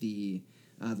bit with the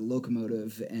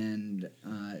locomotive and,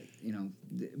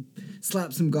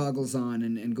 slap some goggles on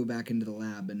and go back into the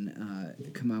lab and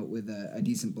come out with a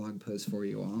decent blog post for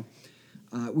you all.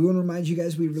 We want to remind you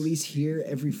guys we release here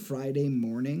every Friday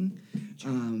morning.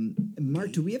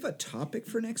 Mark, do we have a topic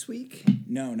for next week?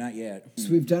 No, not yet.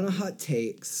 So we've done a hot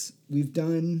takes. We've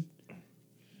done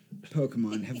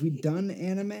Pokemon. Have we done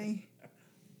anime?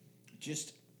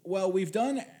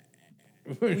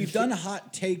 We've done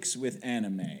hot takes with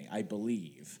anime, I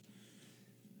believe.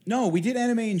 No, we did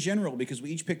anime in general because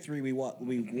we each picked 3 we watch.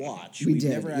 We've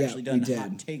never actually done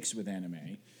hot takes with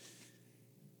anime.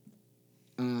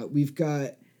 We've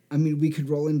got, we could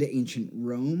roll into ancient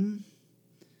Rome.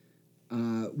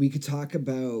 We could talk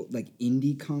about like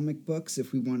indie comic books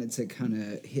if we wanted to kind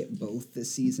of hit both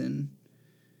this season.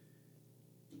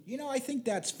 I think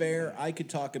that's fair. I could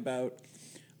talk about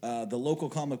the local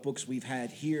comic books we've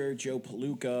had here, Joe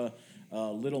Palooka,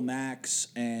 Little Max,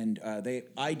 and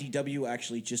IDW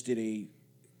actually just did a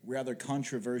rather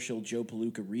controversial Joe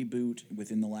Palooka reboot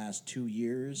within the last 2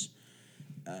 years.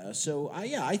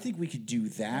 I think we could do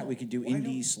that. We could do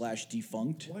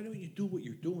indie/defunct. Why don't you do what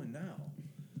you're doing now?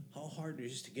 How hard it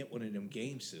is to get one of them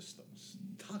game systems?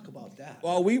 Talk about that.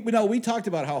 Well, we talked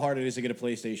about how hard it is to get a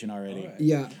PlayStation already. Right.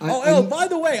 Yeah. By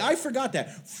the way, I forgot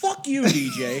that. Fuck you,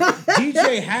 DJ.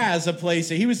 DJ has a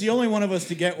PlayStation. He was the only one of us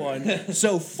to get one.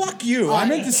 So fuck you. I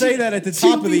meant to say that at the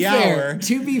top of the hour.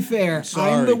 To be fair,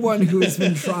 Sorry. I'm the one who has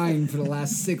been trying for the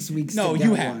last 6 weeks to get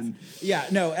you have. one. Yeah,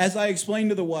 no, as I explained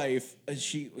to the wife,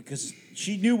 because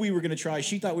she knew we were going to try,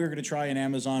 she thought we were going to try an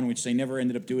Amazon, which they never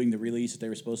ended up doing the release that they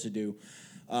were supposed to do.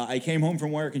 I came home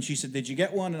from work and she said, "Did you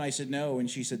get one?" And I said, "No."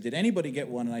 And she said, "Did anybody get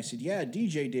one?" And I said, "Yeah,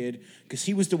 DJ did, because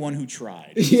he was the one who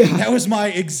tried." Yeah. That was my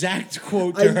exact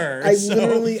quote to her. I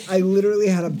literally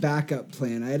had a backup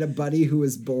plan. I had a buddy who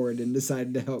was bored and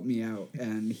decided to help me out,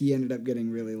 and he ended up getting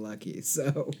really lucky.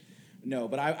 So. No,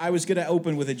 but I was going to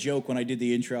open with a joke when I did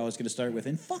the intro. I was going to start with,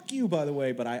 and fuck you, by the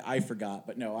way, but I forgot.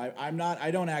 But no, I'm not.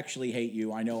 I don't actually hate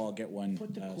you. I know I'll get one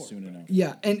soon enough.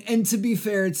 Yeah, and to be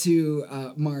fair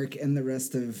to Mark and the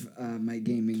rest of my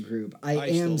gaming group, I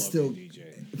am still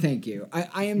thank you.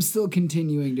 I am still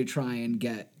continuing to try and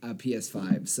get a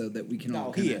PS5 so that we can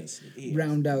all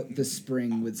round out the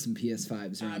spring with some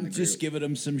PS5s around the group. Just giving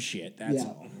him some shit. That's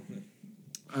all.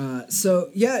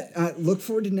 Look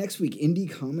forward to next week.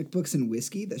 Indie comic books and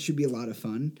whiskey. That should be a lot of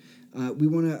fun. We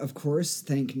want to, of course,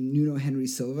 thank Nuno Henry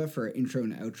Silva for our intro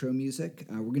and outro music.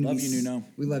 We're gonna love you, Nuno.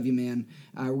 We love you, man.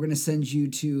 We're going to send you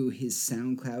to his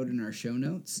SoundCloud in our show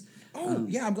notes. Oh,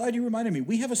 yeah, I'm glad you reminded me.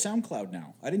 We have a SoundCloud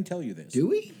now. I didn't tell you this. Do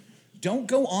we? Don't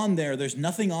go on there. There's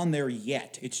nothing on there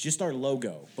yet. It's just our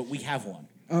logo, but we have one.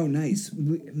 Oh, nice.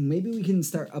 Maybe we can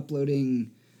start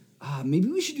uploading... maybe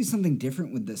we should do something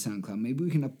different with the SoundCloud. Maybe we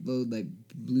can upload like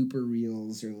blooper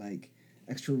reels or like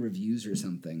extra reviews or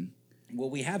something. Well,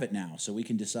 we have it now, so we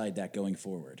can decide that going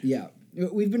forward. Yeah.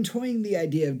 We've been toying the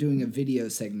idea of doing a video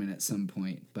segment at some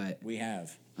point, but... We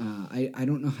have. I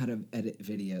don't know how to edit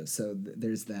videos, so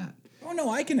there's that. Oh, no,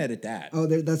 I can edit that. Oh,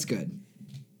 that's good.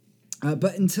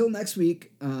 But until next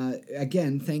week,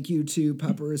 again, thank you to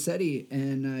Papa Riccetti,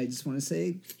 and I just want to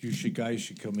say, Guys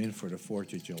should come in for the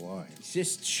 4th of July.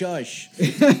 Just shush.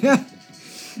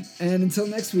 and until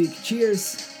next week,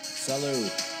 cheers.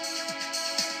 Salud.